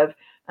lived out of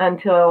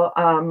until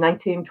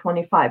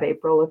 1925,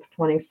 April of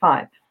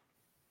 25.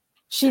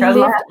 She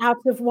lived out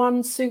of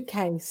one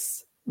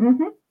suitcase.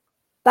 Mm-hmm.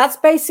 That's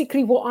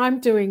basically what I'm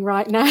doing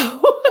right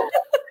now.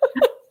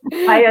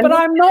 But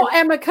I'm not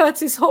Emma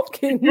Curtis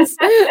Hopkins.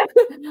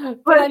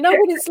 But I know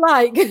what it's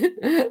like.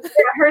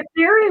 Her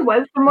theory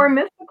was the more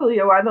mystical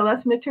you are, the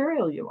less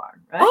material you are.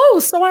 Right? Oh,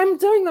 so I'm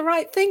doing the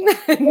right thing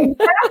then.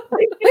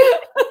 Exactly.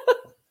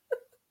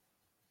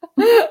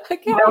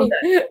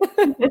 Okay.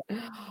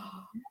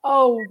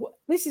 Oh,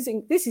 this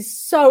is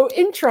so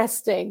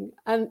interesting,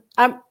 and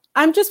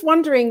I'm just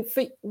wondering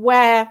for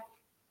where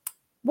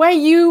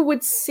you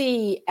would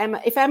see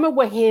Emma if Emma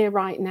were here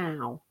right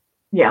now.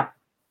 Yeah,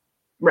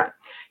 right.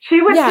 She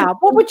would. Yeah.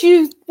 What would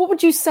you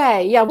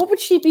say? Yeah. What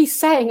would she be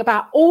saying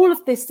about all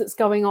of this that's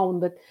going on?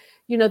 That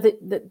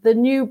the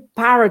new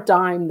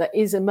paradigm that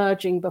is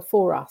emerging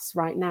before us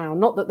right now.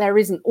 Not that there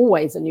isn't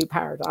always a new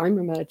paradigm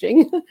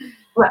emerging.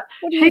 Well,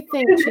 what do you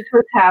think this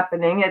was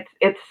happening?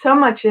 It's so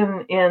much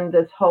in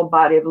this whole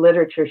body of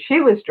literature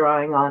she was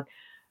drawing on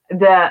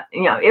that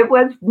it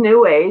was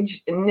New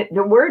Age.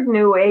 The word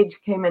New Age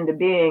came into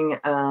being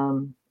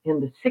in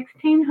the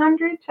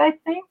 1600s, I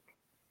think.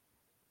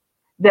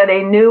 That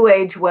a new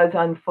age was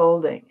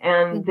unfolding,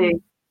 and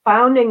the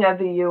founding of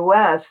the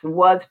U.S.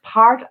 was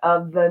part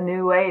of the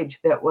new age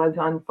that was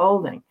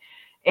unfolding.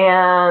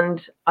 And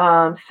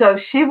so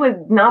she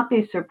would not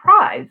be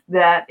surprised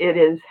that it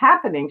is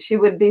happening. She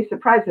would be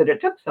surprised that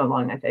it took so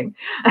long, I think,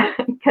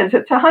 because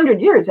it's 100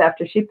 years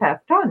after she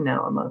passed on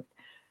now, almost.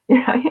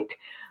 Right?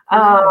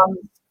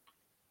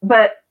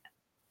 But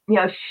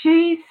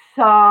she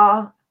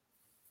saw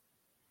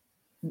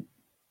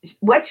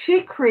what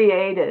she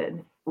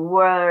created.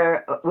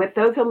 Were with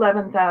those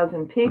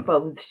 11,000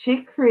 people,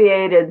 she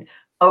created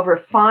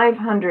over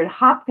 500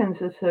 Hopkins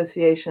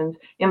associations,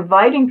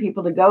 inviting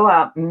people to go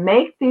out,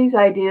 make these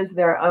ideas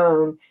their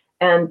own,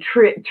 and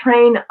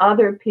train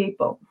other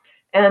people.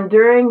 And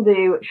during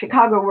the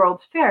Chicago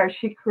World's Fair,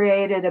 she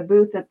created a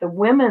booth at the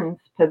Women's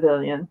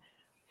Pavilion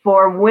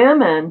for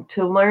women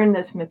to learn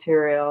this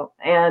material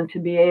and to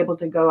be able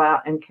to go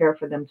out and care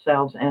for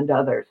themselves and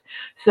others.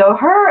 So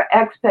her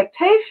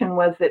expectation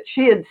was that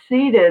she had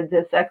seeded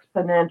this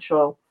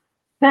exponential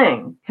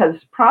thing, because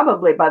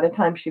probably by the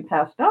time she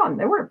passed on,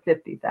 there were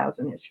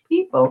 50,000-ish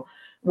people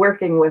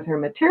working with her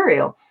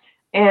material.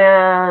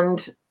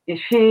 And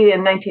she,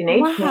 in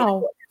 1918...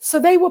 Wow. So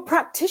they were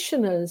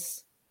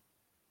practitioners.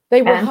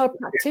 They were her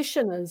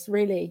practitioners,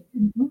 really.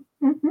 Mm-hmm.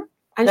 Mm-hmm.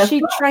 And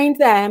she trained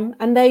them,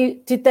 and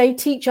did they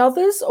teach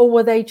others,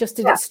 or did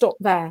it stop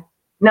there?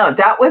 No,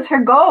 that was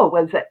her goal,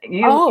 was that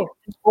in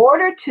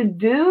order to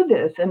do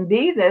this and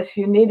be this,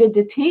 you needed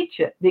to teach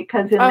it,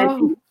 because in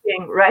the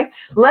teaching, right?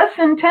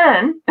 Lesson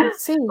 10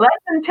 says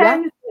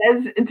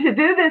to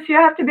do this, you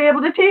have to be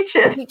able to teach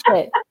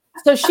it.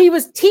 So she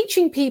was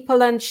teaching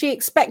people, and she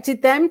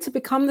expected them to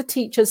become the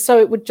teachers, so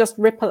it would just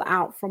ripple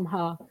out from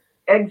her.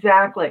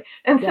 Exactly.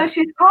 And so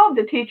she's called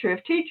the teacher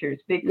of teachers,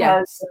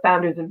 because the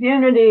founders of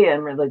Unity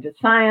and religious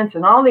science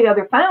and all the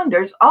other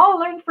founders all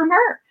learned from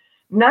her.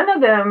 None of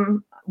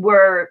them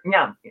were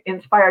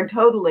inspired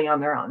totally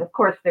on their own. Of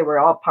course, they were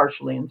all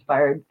partially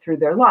inspired through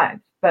their lives,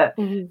 but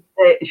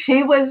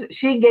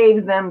she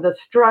gave them the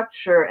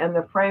structure and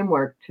the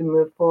framework to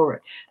move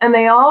forward. And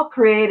they all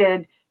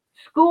created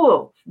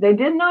schools. They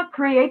did not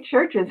create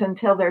churches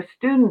until their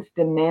students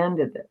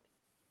demanded it.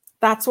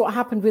 That's what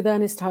happened with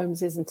Ernest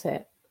Holmes, isn't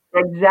it?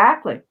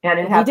 Exactly. And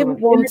it happened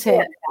with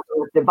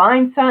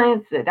divine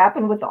science. It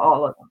happened with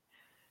all of them.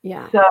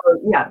 Yeah. So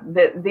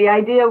the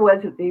idea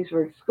was that these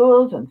were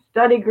schools and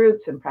study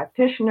groups and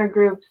practitioner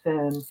groups,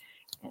 and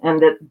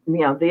that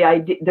the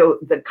idea,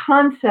 the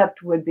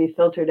concept would be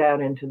filtered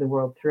out into the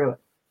world through it.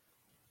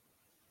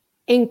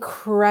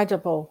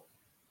 Incredible.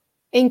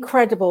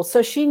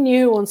 So she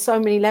knew on so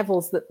many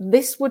levels that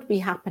this would be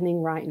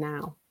happening right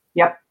now.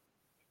 Yep.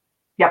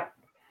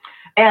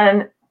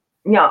 And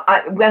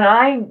when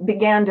I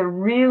began to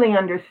really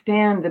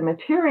understand the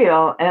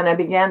material, and I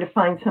began to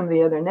find some of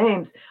the other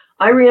names,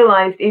 I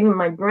realized even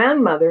my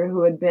grandmother,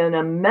 who had been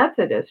a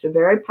Methodist, a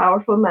very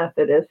powerful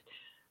Methodist,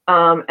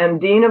 and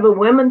dean of a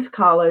women's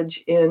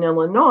college in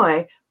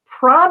Illinois,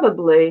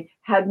 probably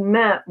had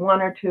met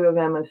one or two of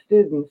Emma's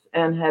students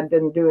and had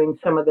been doing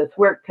some of this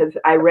work, because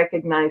I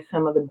recognized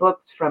some of the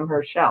books from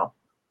her shelf.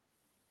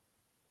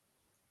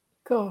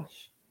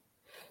 Gosh.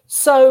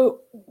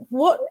 So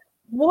what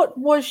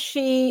was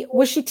she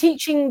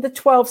teaching the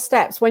 12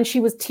 steps when she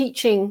was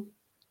teaching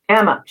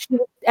Emma?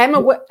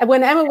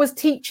 When Emma was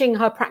teaching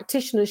her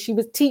practitioners, she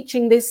was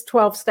teaching this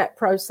 12-step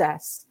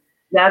process.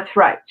 That's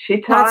right.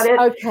 She taught it.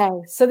 Okay.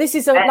 So this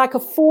is like a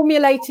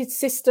formulated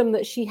system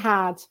that she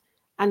had,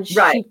 and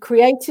she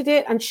created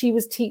it, and she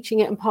was teaching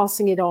it and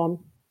passing it on.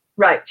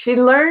 Right. She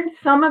learned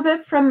some of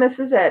it from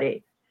Mrs.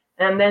 Eddy,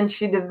 and then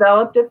she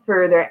developed it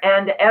further,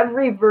 and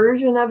every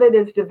version of it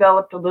is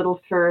developed a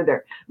little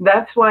further.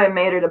 That's why I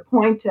made it a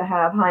point to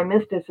have High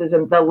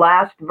Mysticism, the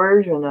last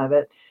version of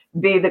it,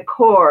 be the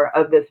core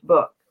of this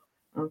book.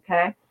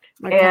 Okay.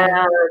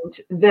 And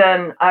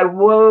then I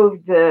wove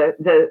the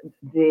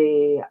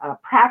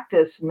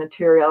practice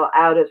material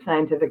out of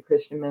Scientific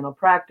Christian Mental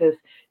Practice,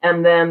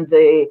 and then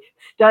the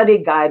study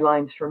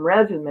guidelines from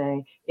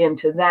Resume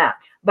into that.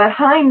 But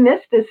High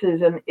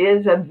Mysticism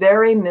is a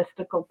very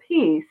mystical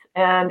piece,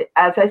 and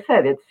as I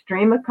said, it's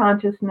stream of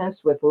consciousness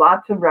with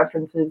lots of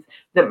references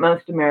that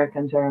most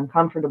Americans are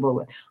uncomfortable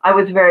with. I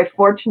was very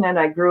fortunate.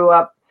 I grew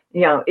up,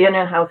 in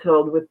a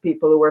household with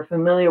people who were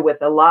familiar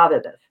with a lot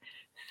of this.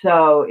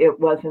 So it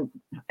wasn't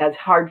as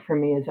hard for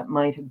me as it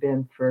might have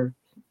been for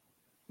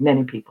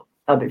many people,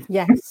 others.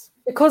 Yes,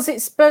 because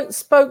it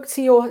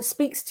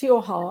speaks to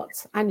your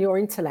heart and your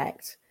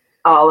intellect.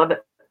 All of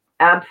it,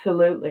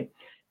 absolutely.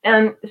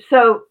 And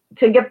so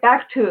to get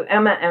back to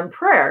Emma and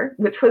prayer,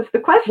 which was the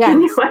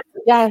question you asked.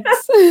 Yes.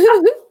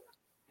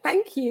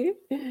 Thank you.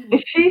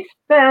 She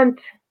spent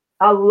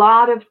a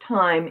lot of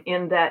time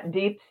in that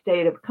deep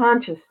state of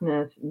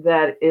consciousness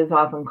that is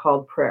often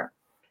called prayer.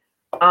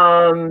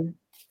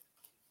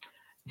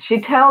 She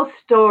tells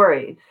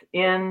stories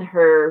in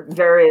her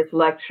various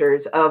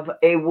lectures of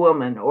a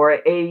woman or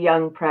a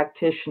young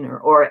practitioner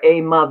or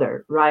a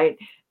mother, right?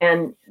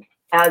 And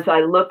as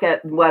I look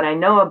at what I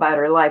know about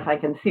her life, I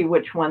can see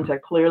which ones are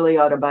clearly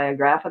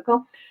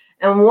autobiographical.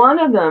 And one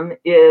of them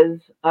is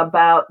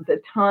about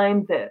the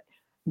time that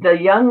the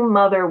young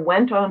mother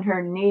went on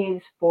her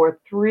knees for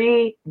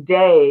 3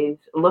 days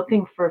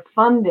looking for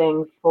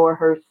funding for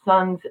her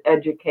son's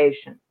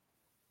education.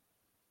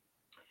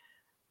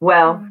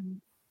 Well,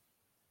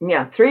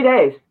 3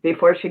 days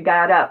before she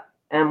got up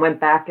and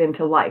went back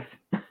into life.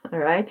 All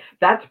right.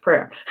 That's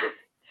prayer.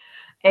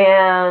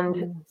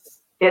 And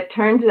it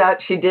turns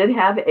out she did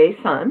have a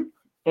son,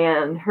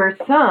 and her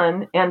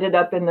son ended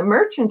up in the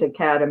Merchant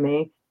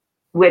Academy,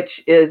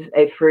 which is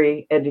a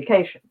free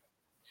education.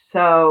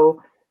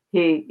 So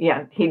he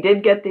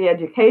did get the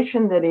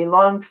education that he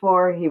longed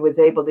for. He was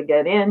able to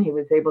get in. He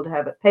was able to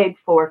have it paid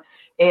for,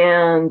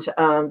 and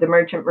the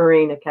Merchant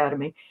Marine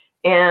Academy.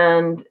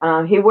 And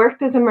he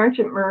worked as a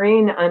merchant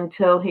marine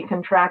until he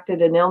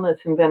contracted an illness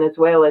in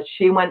Venezuela.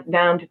 She went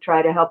down to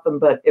try to help him,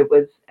 but it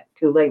was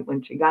too late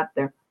when she got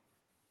there.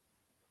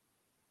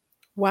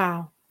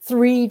 Wow.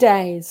 3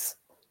 days.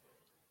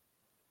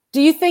 Do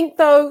you think,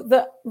 though,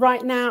 that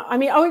right now,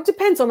 it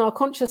depends on our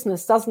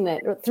consciousness, doesn't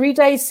it? 3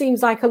 days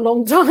seems like a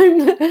long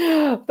time.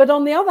 But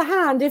on the other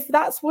hand, if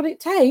that's what it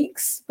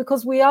takes,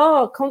 because we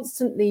are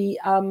constantly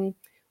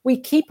we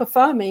keep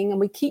affirming and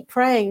we keep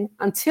praying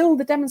until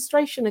the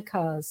demonstration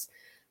occurs.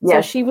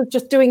 Yes. So she was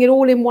just doing it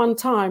all in one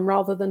time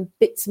rather than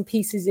bits and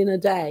pieces in a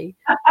day.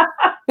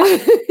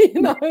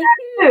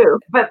 Too,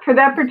 but for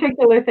that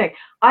particular thing,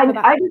 I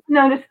just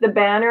noticed the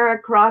banner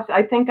across.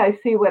 I think I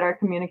see what our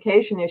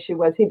communication issue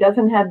was. He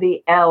doesn't have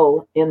the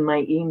L in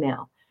my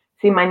email.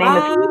 See, my name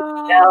is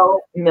L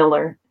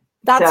Miller.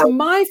 That's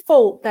my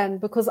fault then,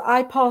 because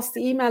I passed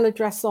the email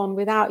address on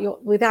without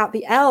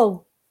the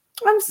L.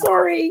 I'm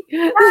sorry.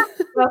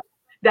 Well,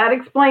 that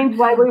explains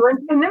why we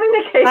weren't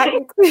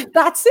communicating.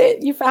 That's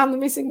it. You found the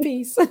missing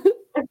piece.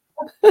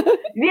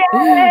 Yay!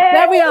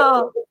 There we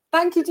are.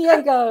 Thank you,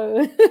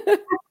 Diego.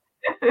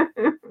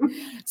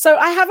 So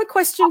I have a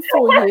question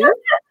for you.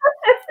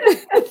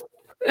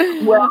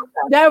 Well,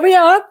 there we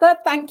are.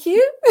 Thank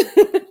you.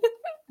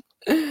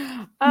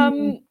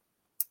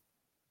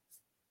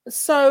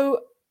 So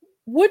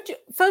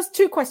first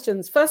 2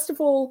 questions. First of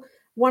all,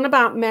 one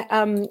about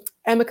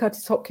Emma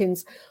Curtis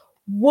Hopkins.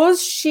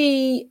 Was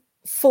she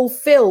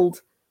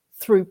fulfilled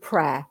through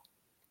prayer?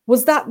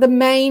 Was that the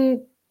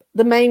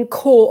main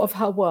core of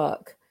her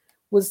work?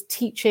 Was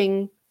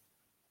teaching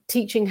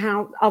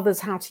others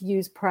how to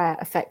use prayer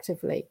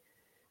effectively?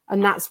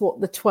 And that's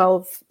what the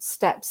 12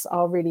 steps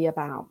are really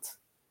about.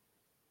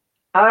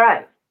 All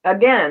right.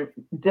 Again,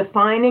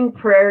 defining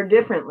prayer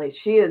differently.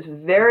 She is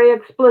very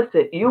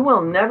explicit. You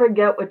will never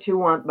get what you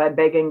want by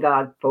begging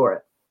God for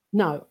it.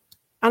 No.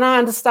 And I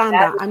understand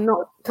that. I'm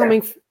not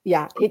coming.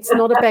 It's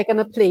not a beg and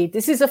a plead.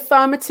 This is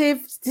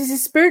affirmative. This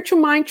is spiritual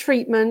mind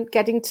treatment,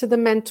 getting to the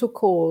mental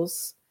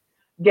cause.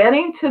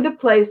 Getting to the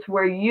place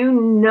where you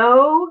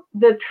know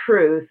the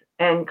truth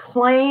and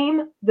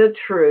claim the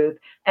truth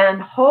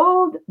and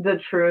hold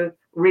the truth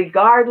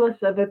regardless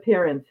of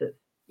appearances.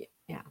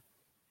 Yeah.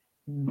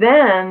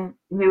 Then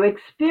you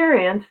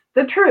experience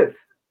the truth,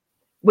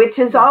 which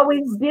has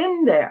always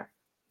been there.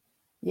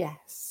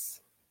 Yes.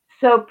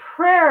 So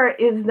prayer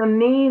is the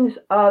means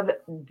of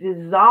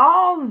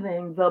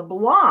dissolving the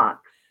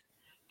blocks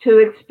to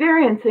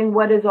experiencing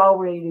what has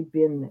already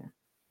been there.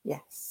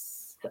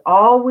 Yes. It's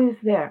always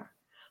there.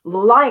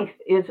 Life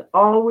is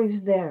always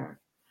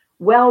there.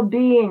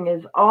 Well-being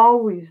is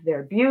always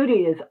there.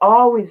 Beauty is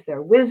always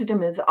there.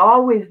 Wisdom is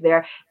always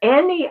there.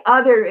 Any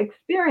other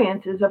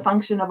experience is a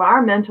function of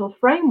our mental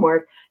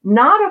framework,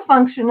 not a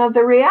function of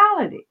the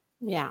reality.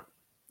 Yeah.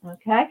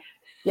 Okay.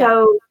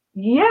 So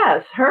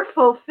yes, her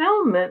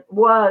fulfillment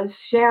was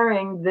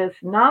sharing this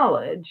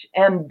knowledge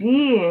and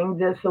being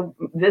this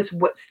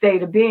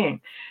state of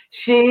being.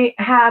 She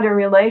had a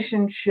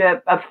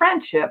relationship, a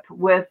friendship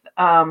with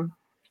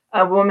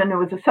a woman who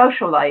was a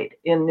socialite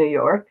in New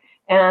York,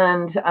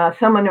 and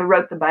someone who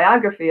wrote the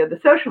biography of the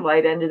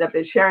socialite ended up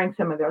sharing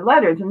some of their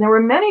letters. And there were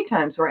many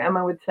times where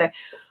Emma would say,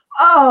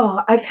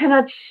 "Oh, I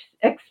cannot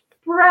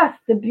express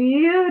the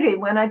beauty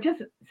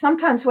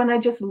sometimes when I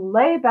just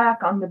lay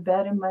back on the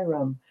bed in my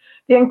room,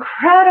 the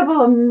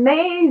incredible,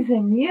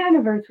 amazing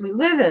universe we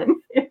live in."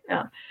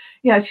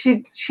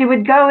 She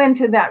would go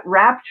into that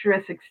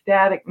rapturous,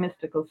 ecstatic,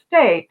 mystical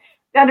state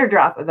at a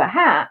drop of a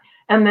hat.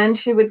 And then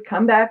she would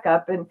come back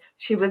up, and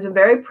she was a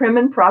very prim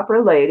and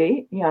proper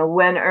lady.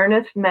 When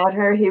Ernest met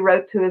her, he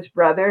wrote to his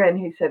brother, and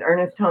he said,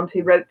 Ernest Holmes,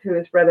 he wrote to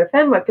his brother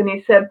Fenwick, and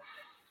he said,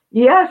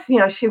 yes,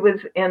 she was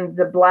in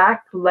the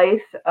black lace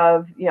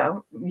of,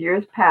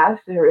 years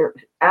past, her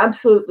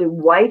absolutely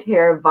white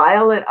hair,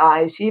 violet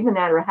eyes. She even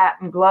had her hat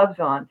and gloves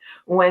on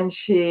when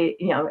she,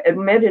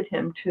 admitted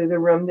him to the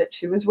room that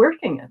she was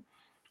working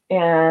in.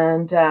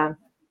 And,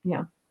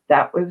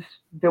 that was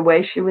the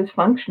way she was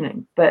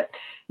functioning. But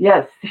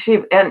yes,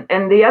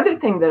 and the other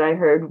thing that I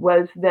heard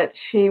was that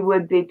she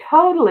would be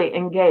totally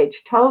engaged,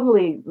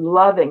 totally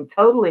loving,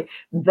 totally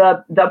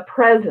the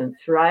presence,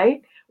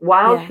 right?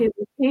 While she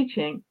was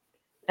teaching.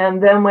 And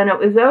then when it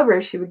was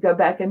over, she would go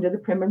back into the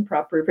prim and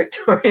proper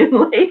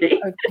Victorian lady.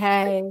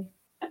 Okay.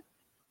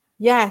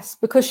 Yes,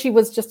 because she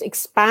was just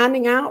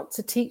expanding out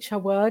to teach her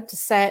word, to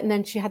say it, and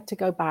then she had to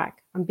go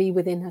back and be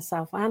within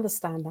herself. I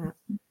understand that.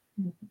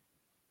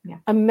 Yeah.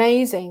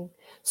 Amazing.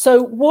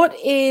 So what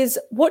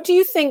do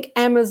you think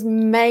Emma's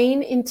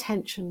main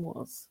intention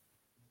was?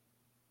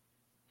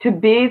 To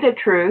be the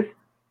truth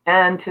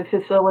and to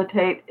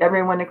facilitate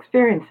everyone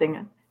experiencing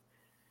it.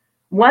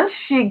 Once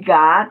she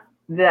got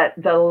that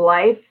the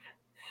life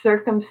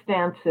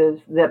circumstances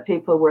that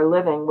people were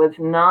living was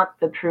not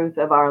the truth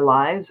of our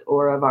lives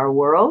or of our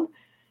world,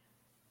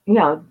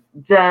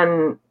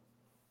 then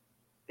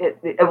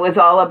it was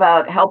all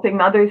about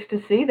helping others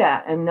to see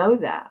that and know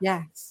that.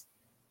 Yes.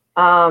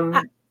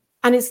 And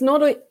it's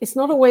not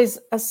always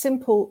a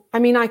simple. I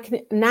mean,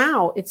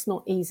 now it's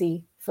not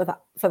easy for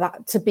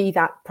that to be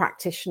that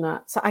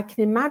practitioner. So I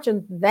can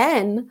imagine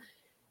then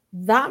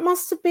that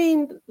must have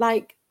been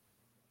like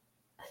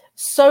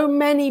so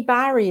many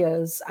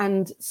barriers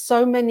and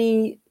so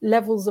many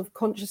levels of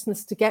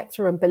consciousness to get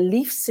through and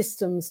belief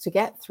systems to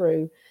get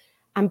through,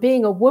 and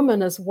being a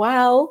woman as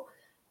well,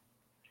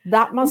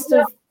 that must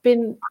have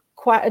been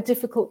quite a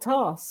difficult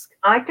task.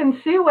 I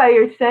can see why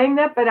you're saying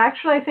that, but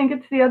actually I think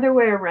it's the other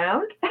way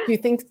around. Do you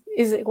think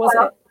it?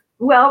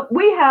 Well,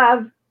 we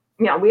have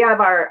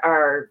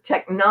our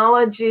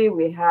technology,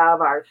 we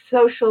have our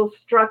social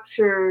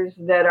structures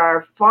that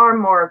are far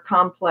more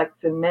complex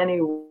in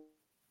many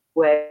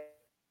ways.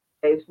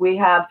 We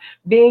have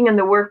being in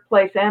the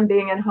workplace and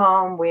being at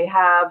home. We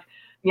have,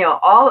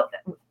 all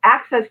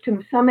access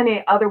to so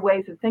many other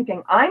ways of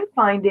thinking. I'm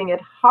finding it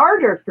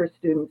harder for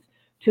students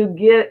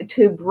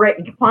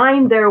to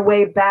find their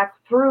way back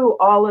through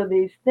all of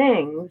these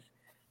things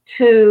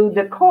to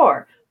the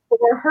core.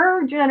 For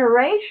her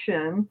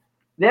generation,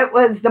 that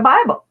was the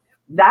Bible.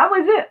 That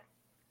was it.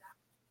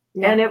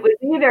 Yeah. And it was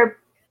either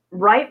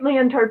rightly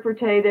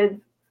interpreted,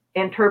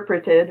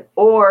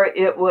 or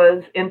it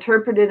was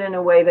interpreted in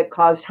a way that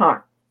caused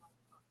harm.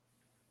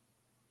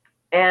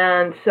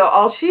 And so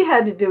all she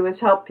had to do was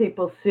help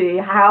people see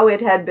how it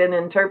had been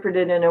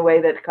interpreted in a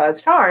way that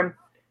caused harm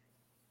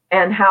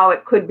and how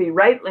it could be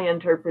rightly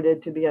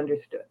interpreted to be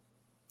understood.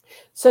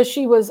 So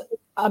she was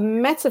a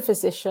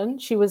metaphysician.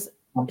 She was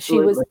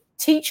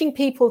teaching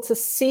people to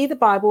see the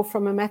Bible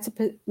from a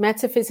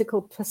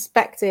metaphysical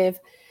perspective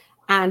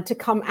and to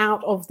come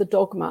out of the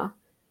dogma.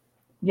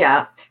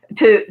 Yeah,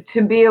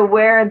 to be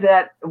aware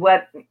that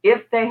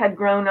if they had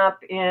grown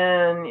up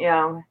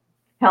in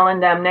hell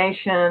and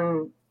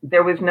damnation,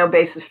 there was no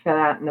basis for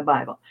that in the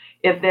Bible.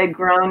 If they'd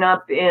grown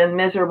up in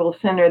miserable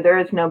sinner, there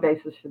is no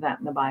basis for that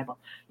in the Bible.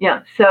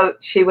 Yeah, so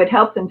she would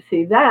help them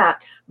see that,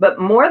 but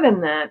more than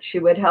that, she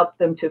would help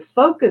them to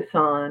focus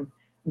on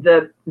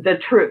the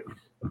truths.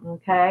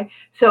 Okay,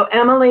 so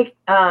Harriet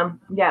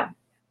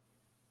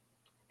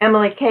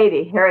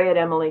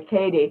Emily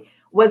Cady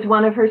was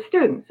one of her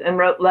students and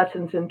wrote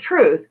Lessons in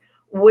Truth,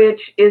 which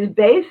is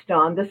based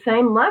on the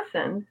same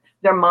lessons.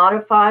 They're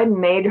modified,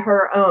 made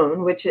her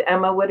own, which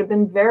Emma would have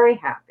been very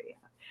happy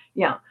at.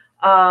 Yeah.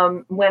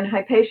 When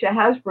Hypatia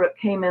Hasbrouck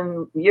came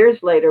in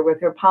years later with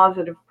her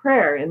positive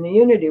prayer in the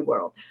Unity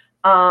World,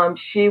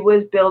 she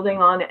was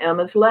building on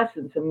Emma's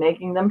lessons and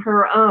making them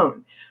her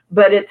own.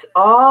 But it's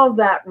all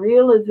that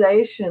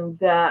realization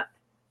that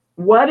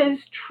what is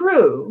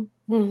true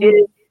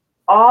is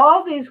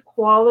all these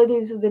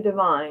qualities of the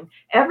divine,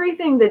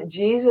 everything that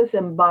Jesus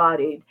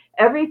embodied,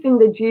 everything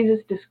that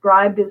Jesus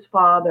described his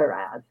Father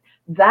as,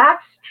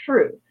 that's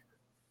truth.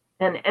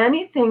 And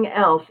anything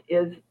else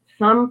is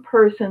some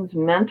person's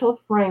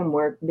mental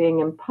framework being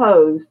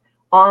imposed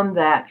on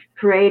that,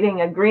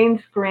 creating a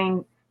green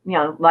screen,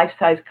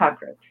 life-size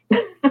cockroach.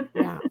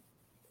 Yeah.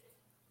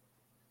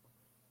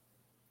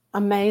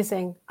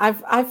 Amazing.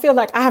 I feel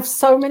like I have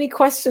so many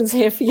questions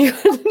here for you.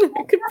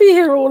 I could be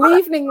here all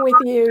evening with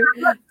you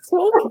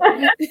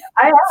talking.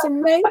 It's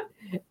amazing.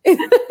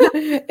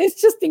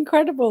 It's just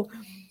incredible.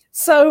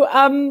 So,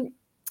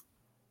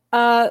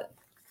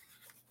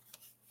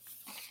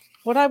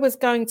 what I was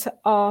going to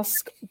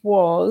ask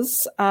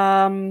was,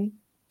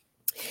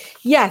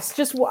 yes,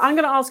 I'm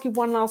going to ask you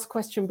one last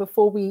question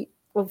before,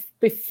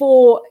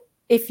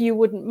 if you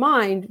wouldn't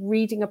mind,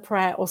 reading a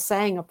prayer or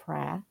saying a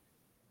prayer.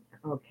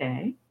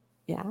 Okay.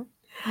 Yeah.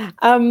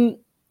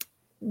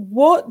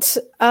 What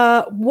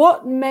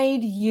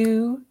made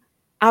you,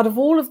 out of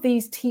all of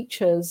these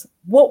teachers,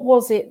 why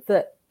was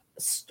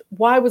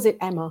it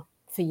Emma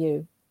for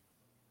you?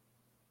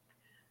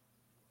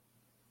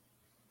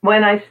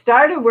 When I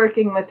started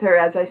working with her,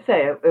 as I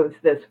say, it was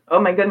this, oh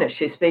my goodness,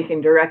 she's speaking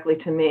directly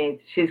to me.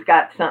 She's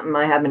got something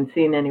I haven't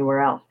seen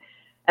anywhere else.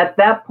 At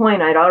that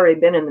point, I'd already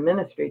been in the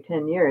ministry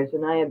 10 years,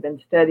 and I had been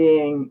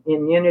studying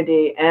in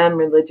unity and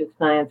religious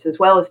science, as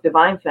well as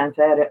divine science.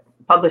 I had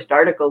published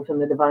articles in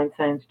the divine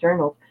science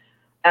journals.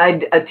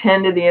 I'd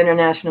attended the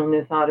International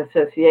New Thought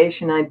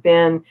Association. I'd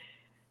been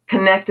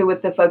connected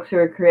with the folks who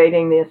were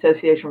creating the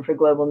Association for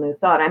Global New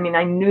Thought. I mean,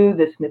 I knew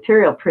this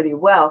material pretty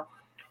well.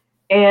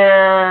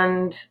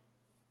 And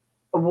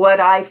what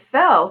I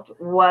felt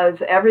was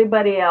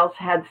everybody else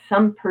had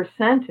some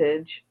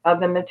percentage of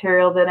the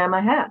material that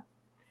Emma had,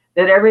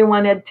 that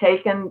everyone had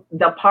taken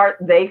the part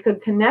they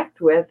could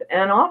connect with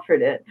and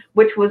offered it,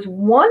 which was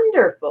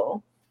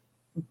wonderful,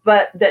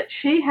 but that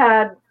she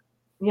had,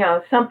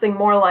 something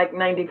more like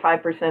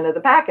 95% of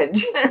the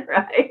package,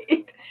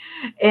 right?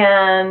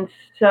 And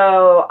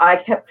so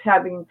I kept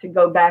having to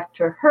go back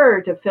to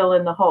her to fill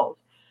in the holes.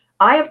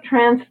 I have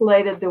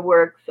translated the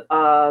works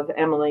of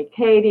Emily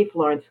Cady,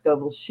 Florence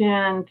Scovel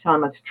Shinn,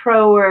 Thomas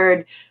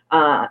Troward,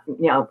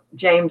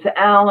 James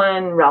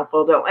Allen, Ralph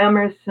Waldo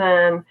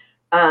Emerson.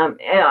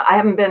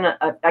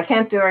 I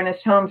can't do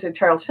Ernest Holmes or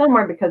Charles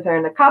Fillmore because they're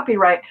in the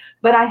copyright,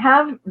 but I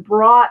have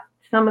brought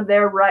some of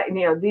their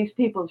these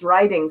people's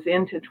writings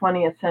into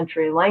 20th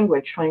century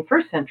language,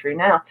 21st century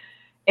now.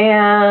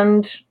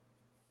 And,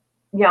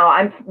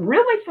 I'm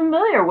really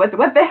familiar with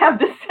what they have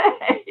to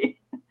say.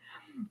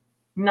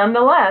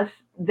 Nonetheless,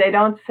 they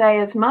don't say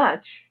as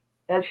much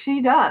as she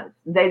does.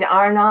 They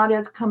are not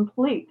as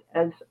complete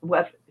as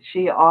what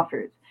she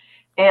offers.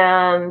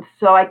 And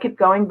so I kept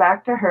going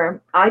back to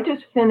her. I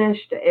just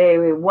finished a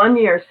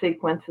 1-year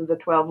sequence of the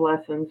 12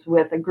 lessons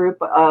with a group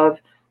of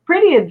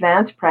pretty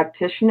advanced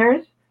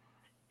practitioners,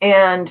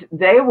 and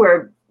they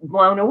were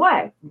blown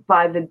away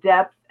by the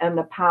depth and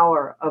the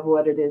power of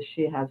what it is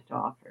she has to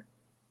offer.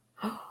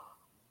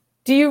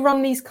 Do you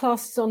run these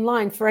classes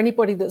online for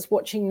anybody that's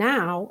watching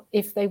now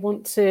if they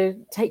want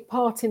to take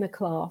part in a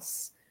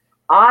class?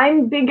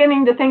 I'm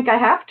beginning to think I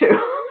have to.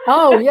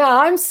 Oh, yeah,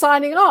 I'm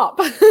signing up.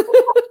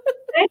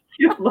 Thank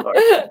you,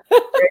 Laura.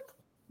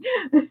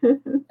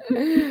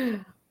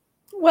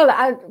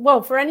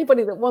 Well, for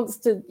anybody that wants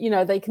to,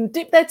 they can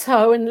dip their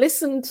toe and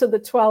listen to the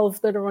 12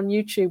 that are on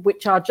YouTube,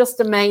 which are just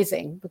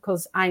amazing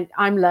because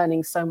I'm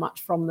learning so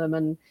much from them,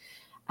 and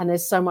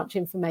there's so much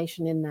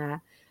information in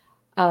there.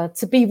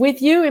 To be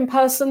with you in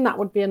person, that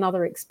would be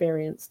another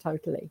experience,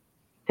 totally.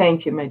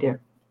 Thank you, my dear.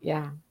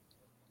 Yeah.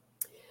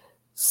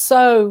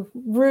 So,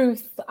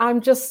 Ruth,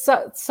 I'm just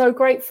so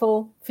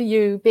grateful for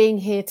you being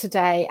here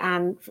today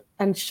and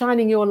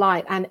shining your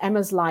light and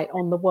Emma's light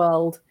on the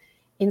world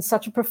in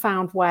such a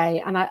profound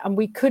way. And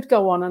we could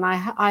go on, and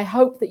I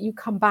hope that you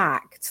come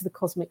back to the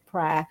Cosmic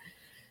Prayer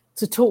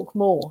to talk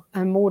more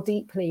and more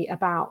deeply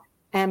about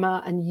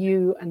Emma and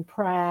you and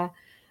prayer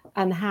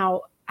and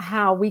how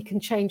we can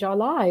change our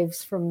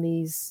lives from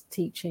these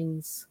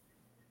teachings.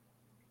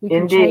 We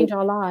can Indeed. change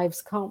our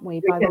lives, can't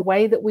we? By the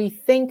way that we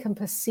think and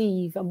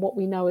perceive and what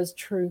we know as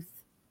truth.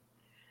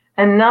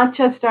 And not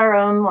just our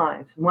own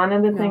lives. One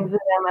of the things that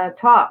Emma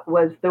taught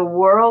was the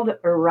world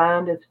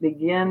around us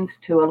begins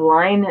to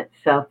align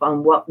itself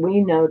on what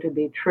we know to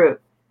be true.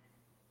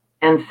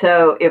 And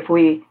so if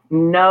we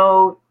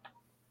know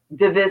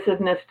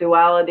divisiveness,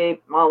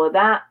 duality, all of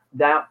that,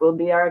 that will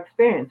be our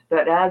experience.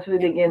 But as we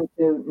begin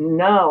to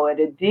know at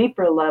a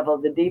deeper level,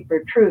 the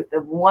deeper truth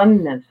of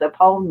oneness, of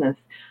wholeness,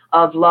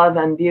 of love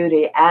and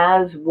beauty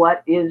as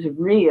what is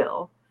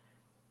real,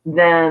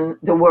 then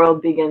the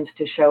world begins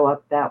to show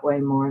up that way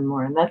more and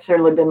more. And that's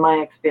certainly been my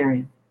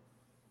experience.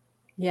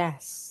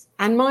 Yes.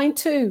 And mine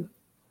too,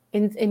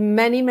 in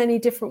many, many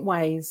different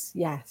ways.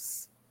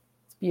 Yes.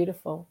 It's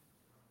beautiful.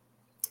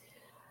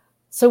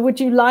 So would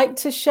you like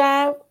to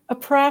share a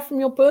prayer from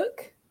your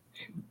book?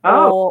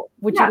 Or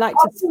would you like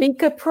to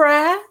speak a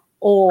prayer?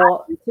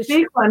 Or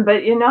speak one,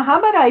 but how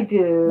about I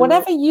do?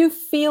 Whatever you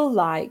feel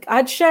like.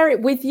 I'd share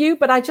it with you,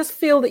 but I just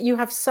feel that you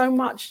have so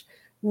much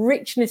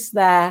richness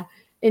there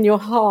in your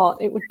heart.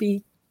 It would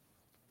be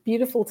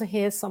beautiful to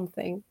hear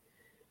something.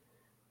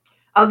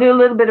 I'll do a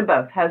little bit of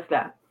both. How's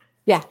that?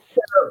 Yeah.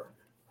 So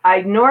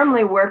I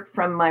normally work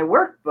from my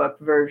workbook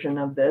version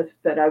of this,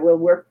 but I will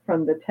work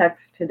from the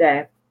text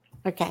today.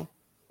 Okay.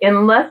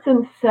 In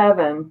lesson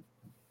 7,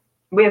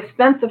 we have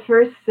spent the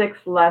first 6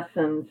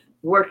 lessons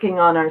working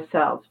on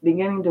ourselves,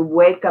 beginning to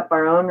wake up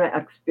our own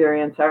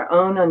experience, our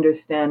own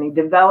understanding,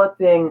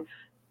 developing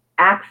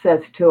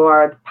access to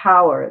our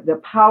power, the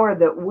power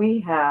that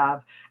we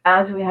have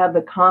as we have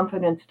the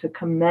confidence to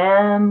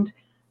command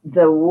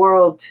the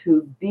world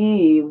to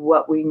be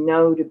what we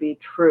know to be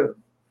true.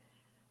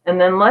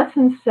 And then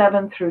lessons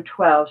 7 through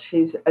 12,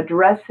 she's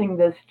addressing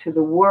this to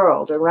the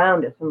world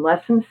around us. And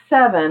lesson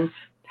 7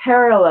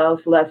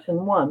 parallels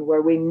lesson 1,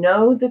 where we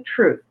know the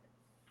truth.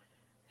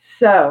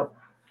 So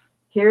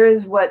here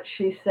is what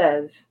she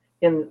says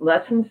in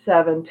lesson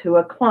 7 to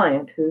a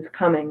client who's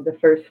coming the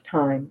first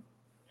time.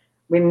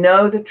 We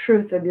know the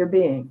truth of your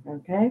being,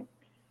 okay?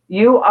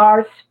 You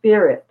are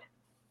spirit.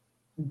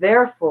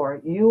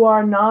 Therefore, you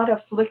are not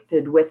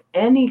afflicted with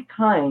any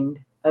kind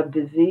of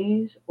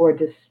disease or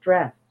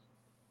distress.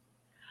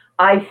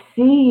 I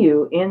see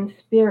you in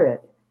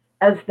spirit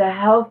as the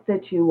health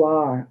that you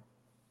are.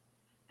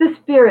 The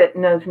spirit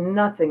knows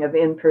nothing of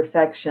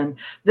imperfection.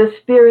 The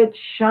spirit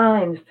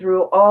shines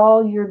through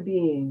all your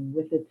being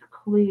with its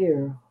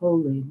clear,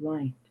 holy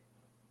light.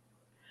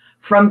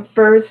 From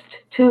first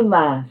to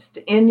last,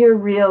 in your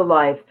real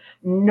life,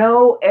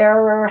 no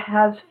error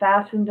has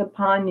fastened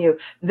upon you.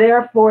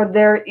 Therefore,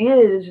 there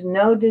is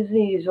no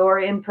disease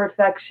or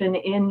imperfection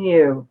in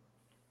you.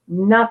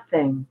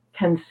 Nothing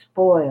can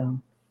spoil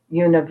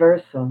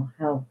universal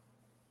health.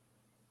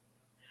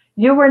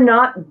 You were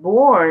not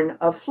born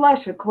of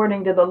flesh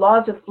according to the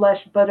laws of flesh,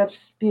 but of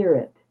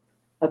spirit,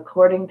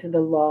 according to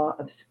the law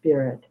of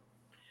spirit.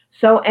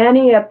 So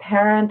any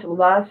apparent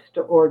lust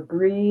or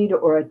greed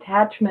or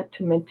attachment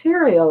to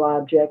material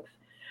objects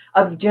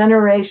of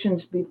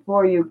generations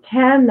before you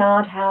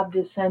cannot have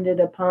descended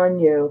upon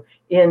you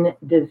in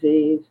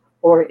disease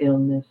or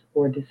illness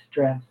or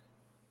distress.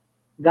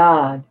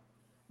 God,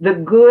 the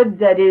good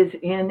that is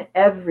in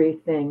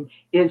everything,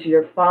 is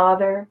your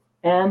father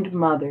and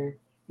mother.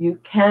 You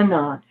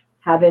cannot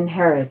have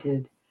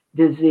inherited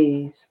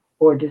disease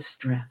or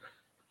distress.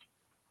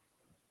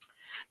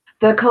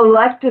 The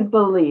collective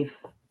belief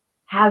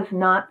has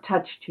not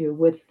touched you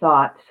with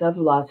thoughts of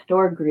lust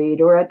or greed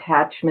or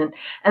attachment,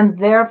 and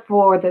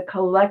therefore the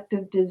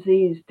collective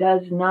disease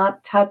does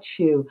not touch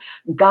you.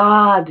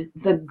 God,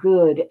 the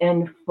good,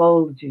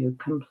 enfolds you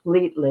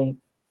completely.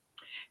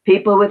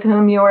 People with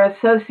whom you are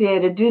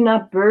associated do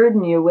not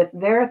burden you with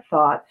their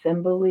thoughts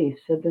and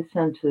beliefs of the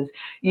senses.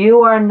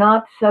 You are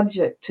not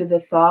subject to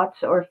the thoughts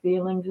or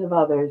feelings of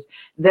others.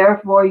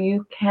 Therefore,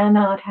 you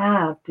cannot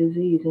have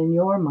disease in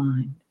your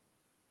mind.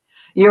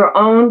 Your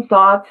own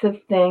thoughts of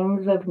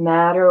things, of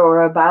matter,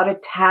 or about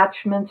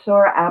attachments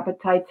or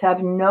appetites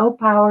have no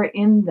power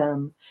in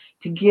them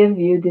to give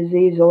you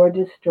disease or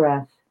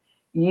distress.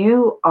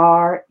 You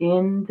are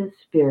in the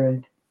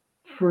Spirit,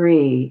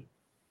 free,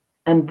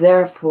 and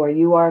therefore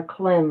you are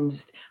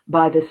cleansed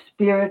by the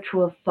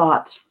spiritual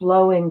thoughts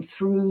flowing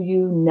through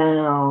you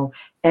now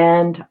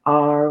and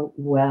are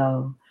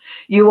well.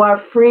 You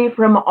are free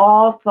from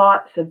all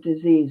thoughts of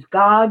disease.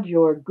 God,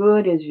 your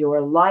good, is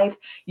your life.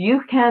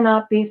 You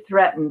cannot be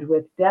threatened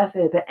with death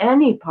of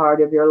any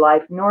part of your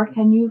life, nor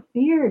can you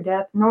fear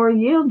death, nor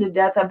yield to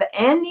death of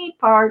any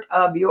part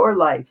of your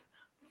life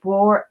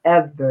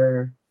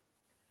forever.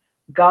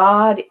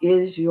 God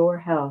is your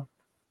health,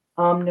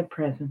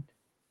 omnipresent.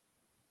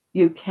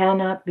 You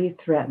cannot be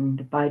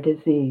threatened by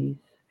disease,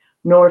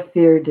 nor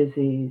fear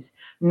disease,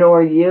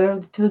 nor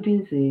yield to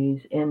disease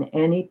in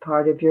any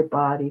part of your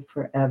body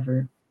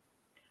forever.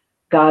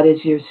 God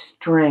is your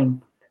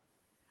strength.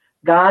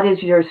 God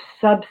is your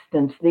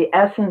substance, the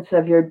essence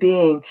of your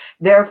being.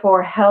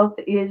 Therefore, health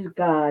is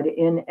God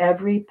in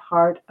every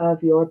part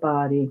of your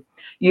body.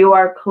 You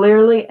are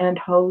clearly and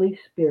Holy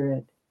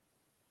Spirit.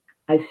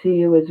 I see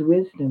you as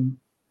wisdom.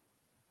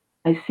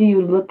 I see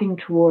you looking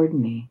toward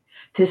me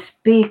to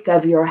speak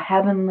of your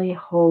heavenly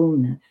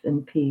wholeness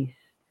and peace.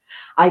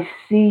 I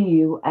see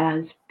you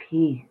as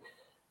peace,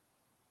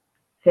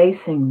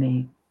 facing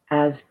me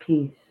as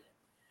peace,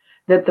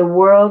 that the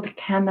world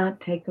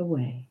cannot take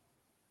away.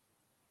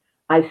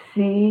 I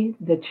see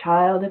the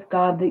child of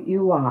God that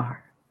you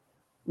are,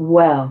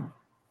 well,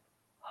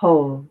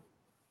 whole,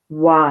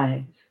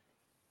 wise,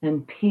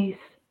 and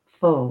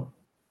peaceful,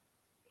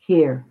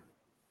 here,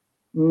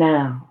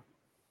 now,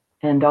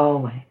 and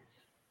always.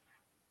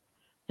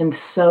 And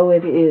so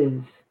it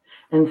is.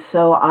 And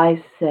so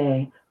I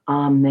say,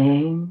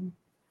 Amen.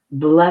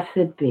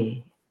 Blessed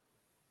be.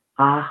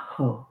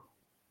 Aho.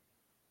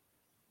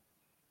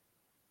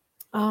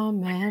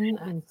 Amen.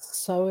 And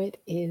so it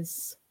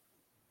is.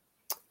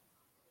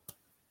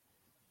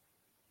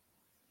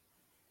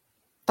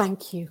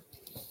 Thank you.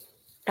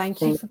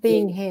 Thank you for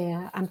being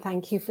here, and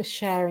thank you for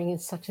sharing in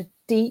such a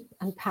deep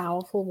and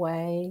powerful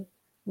way,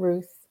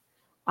 Ruth.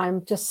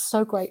 I'm just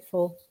so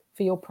grateful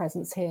for your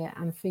presence here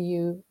and for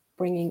you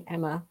bringing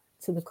Emma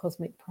to the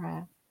Cosmic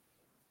Prayer.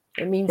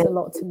 It means a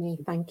lot to me.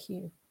 Thank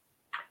you.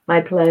 My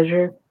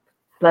pleasure.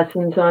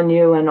 Blessings on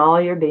you and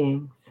all your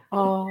beings.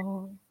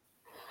 Oh,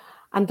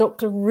 and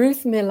Dr.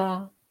 Ruth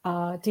Miller,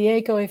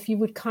 Diego, if you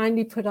would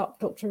kindly put up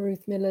Dr.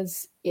 Ruth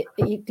Miller's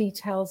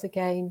details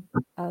again,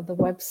 the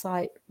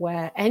website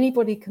where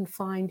anybody can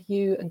find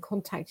you and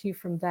contact you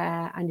from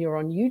there. And you're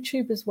on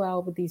YouTube as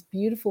well with these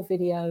beautiful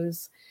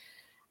videos.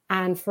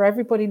 And for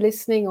everybody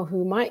listening or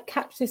who might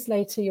catch this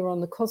later, you're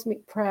on the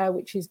Cosmic Prayer,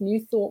 which is New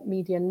Thought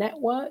Media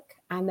Network.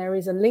 And there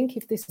is a link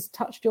if this has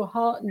touched your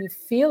heart and you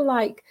feel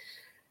like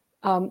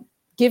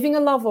giving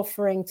a love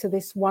offering to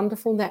this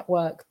wonderful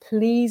network,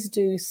 please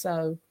do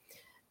so.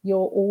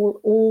 Your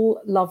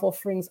all love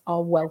offerings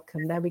are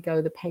welcome. There we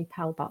go. The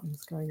PayPal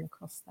button's going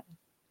across there.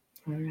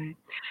 All right.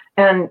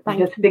 And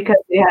because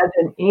it has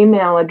an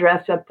email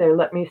address up there,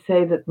 let me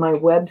say that my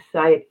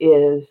website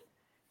is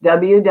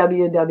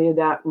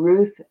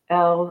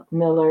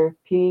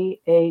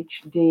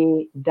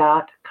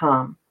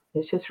www.ruthlmillerphd.com.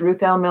 It's just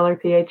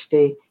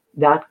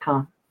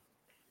ruthlmillerphd.com.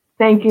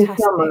 Thank you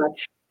so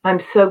much. I'm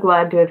so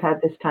glad to have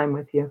had this time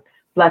with you.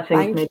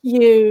 Blessings. Thank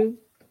you.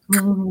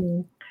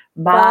 Mm-hmm.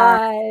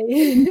 Bye.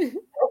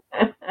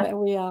 There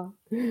we are.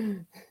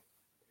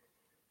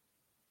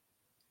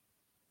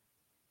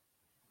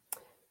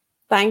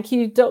 Thank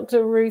you,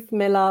 Dr. Ruth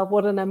Miller.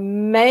 What an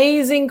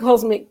amazing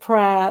cosmic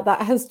prayer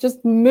that has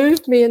just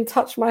moved me and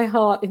touched my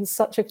heart in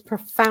such a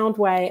profound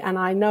way. And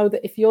I know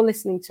that if you're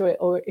listening to it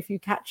or if you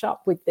catch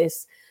up with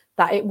this,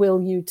 that it will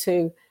you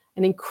too.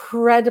 An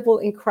incredible,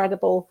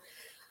 incredible,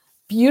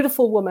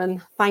 beautiful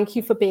woman. Thank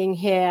you for being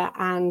here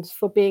and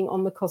for being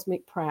on the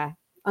Cosmic Prayer.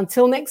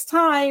 Until next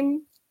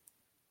time,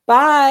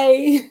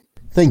 bye.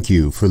 Thank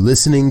you for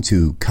listening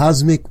to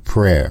Cosmic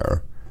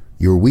Prayer,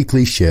 your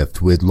weekly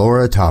shift with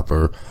Laura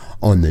Topper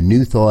on the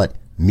New Thought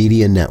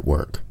Media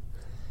Network.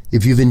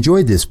 If you've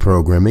enjoyed this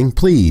programming,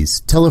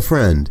 please tell a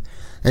friend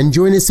and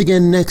join us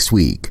again next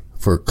week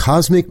for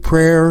Cosmic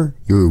Prayer,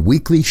 your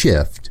weekly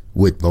shift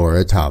with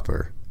Laura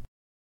Topper.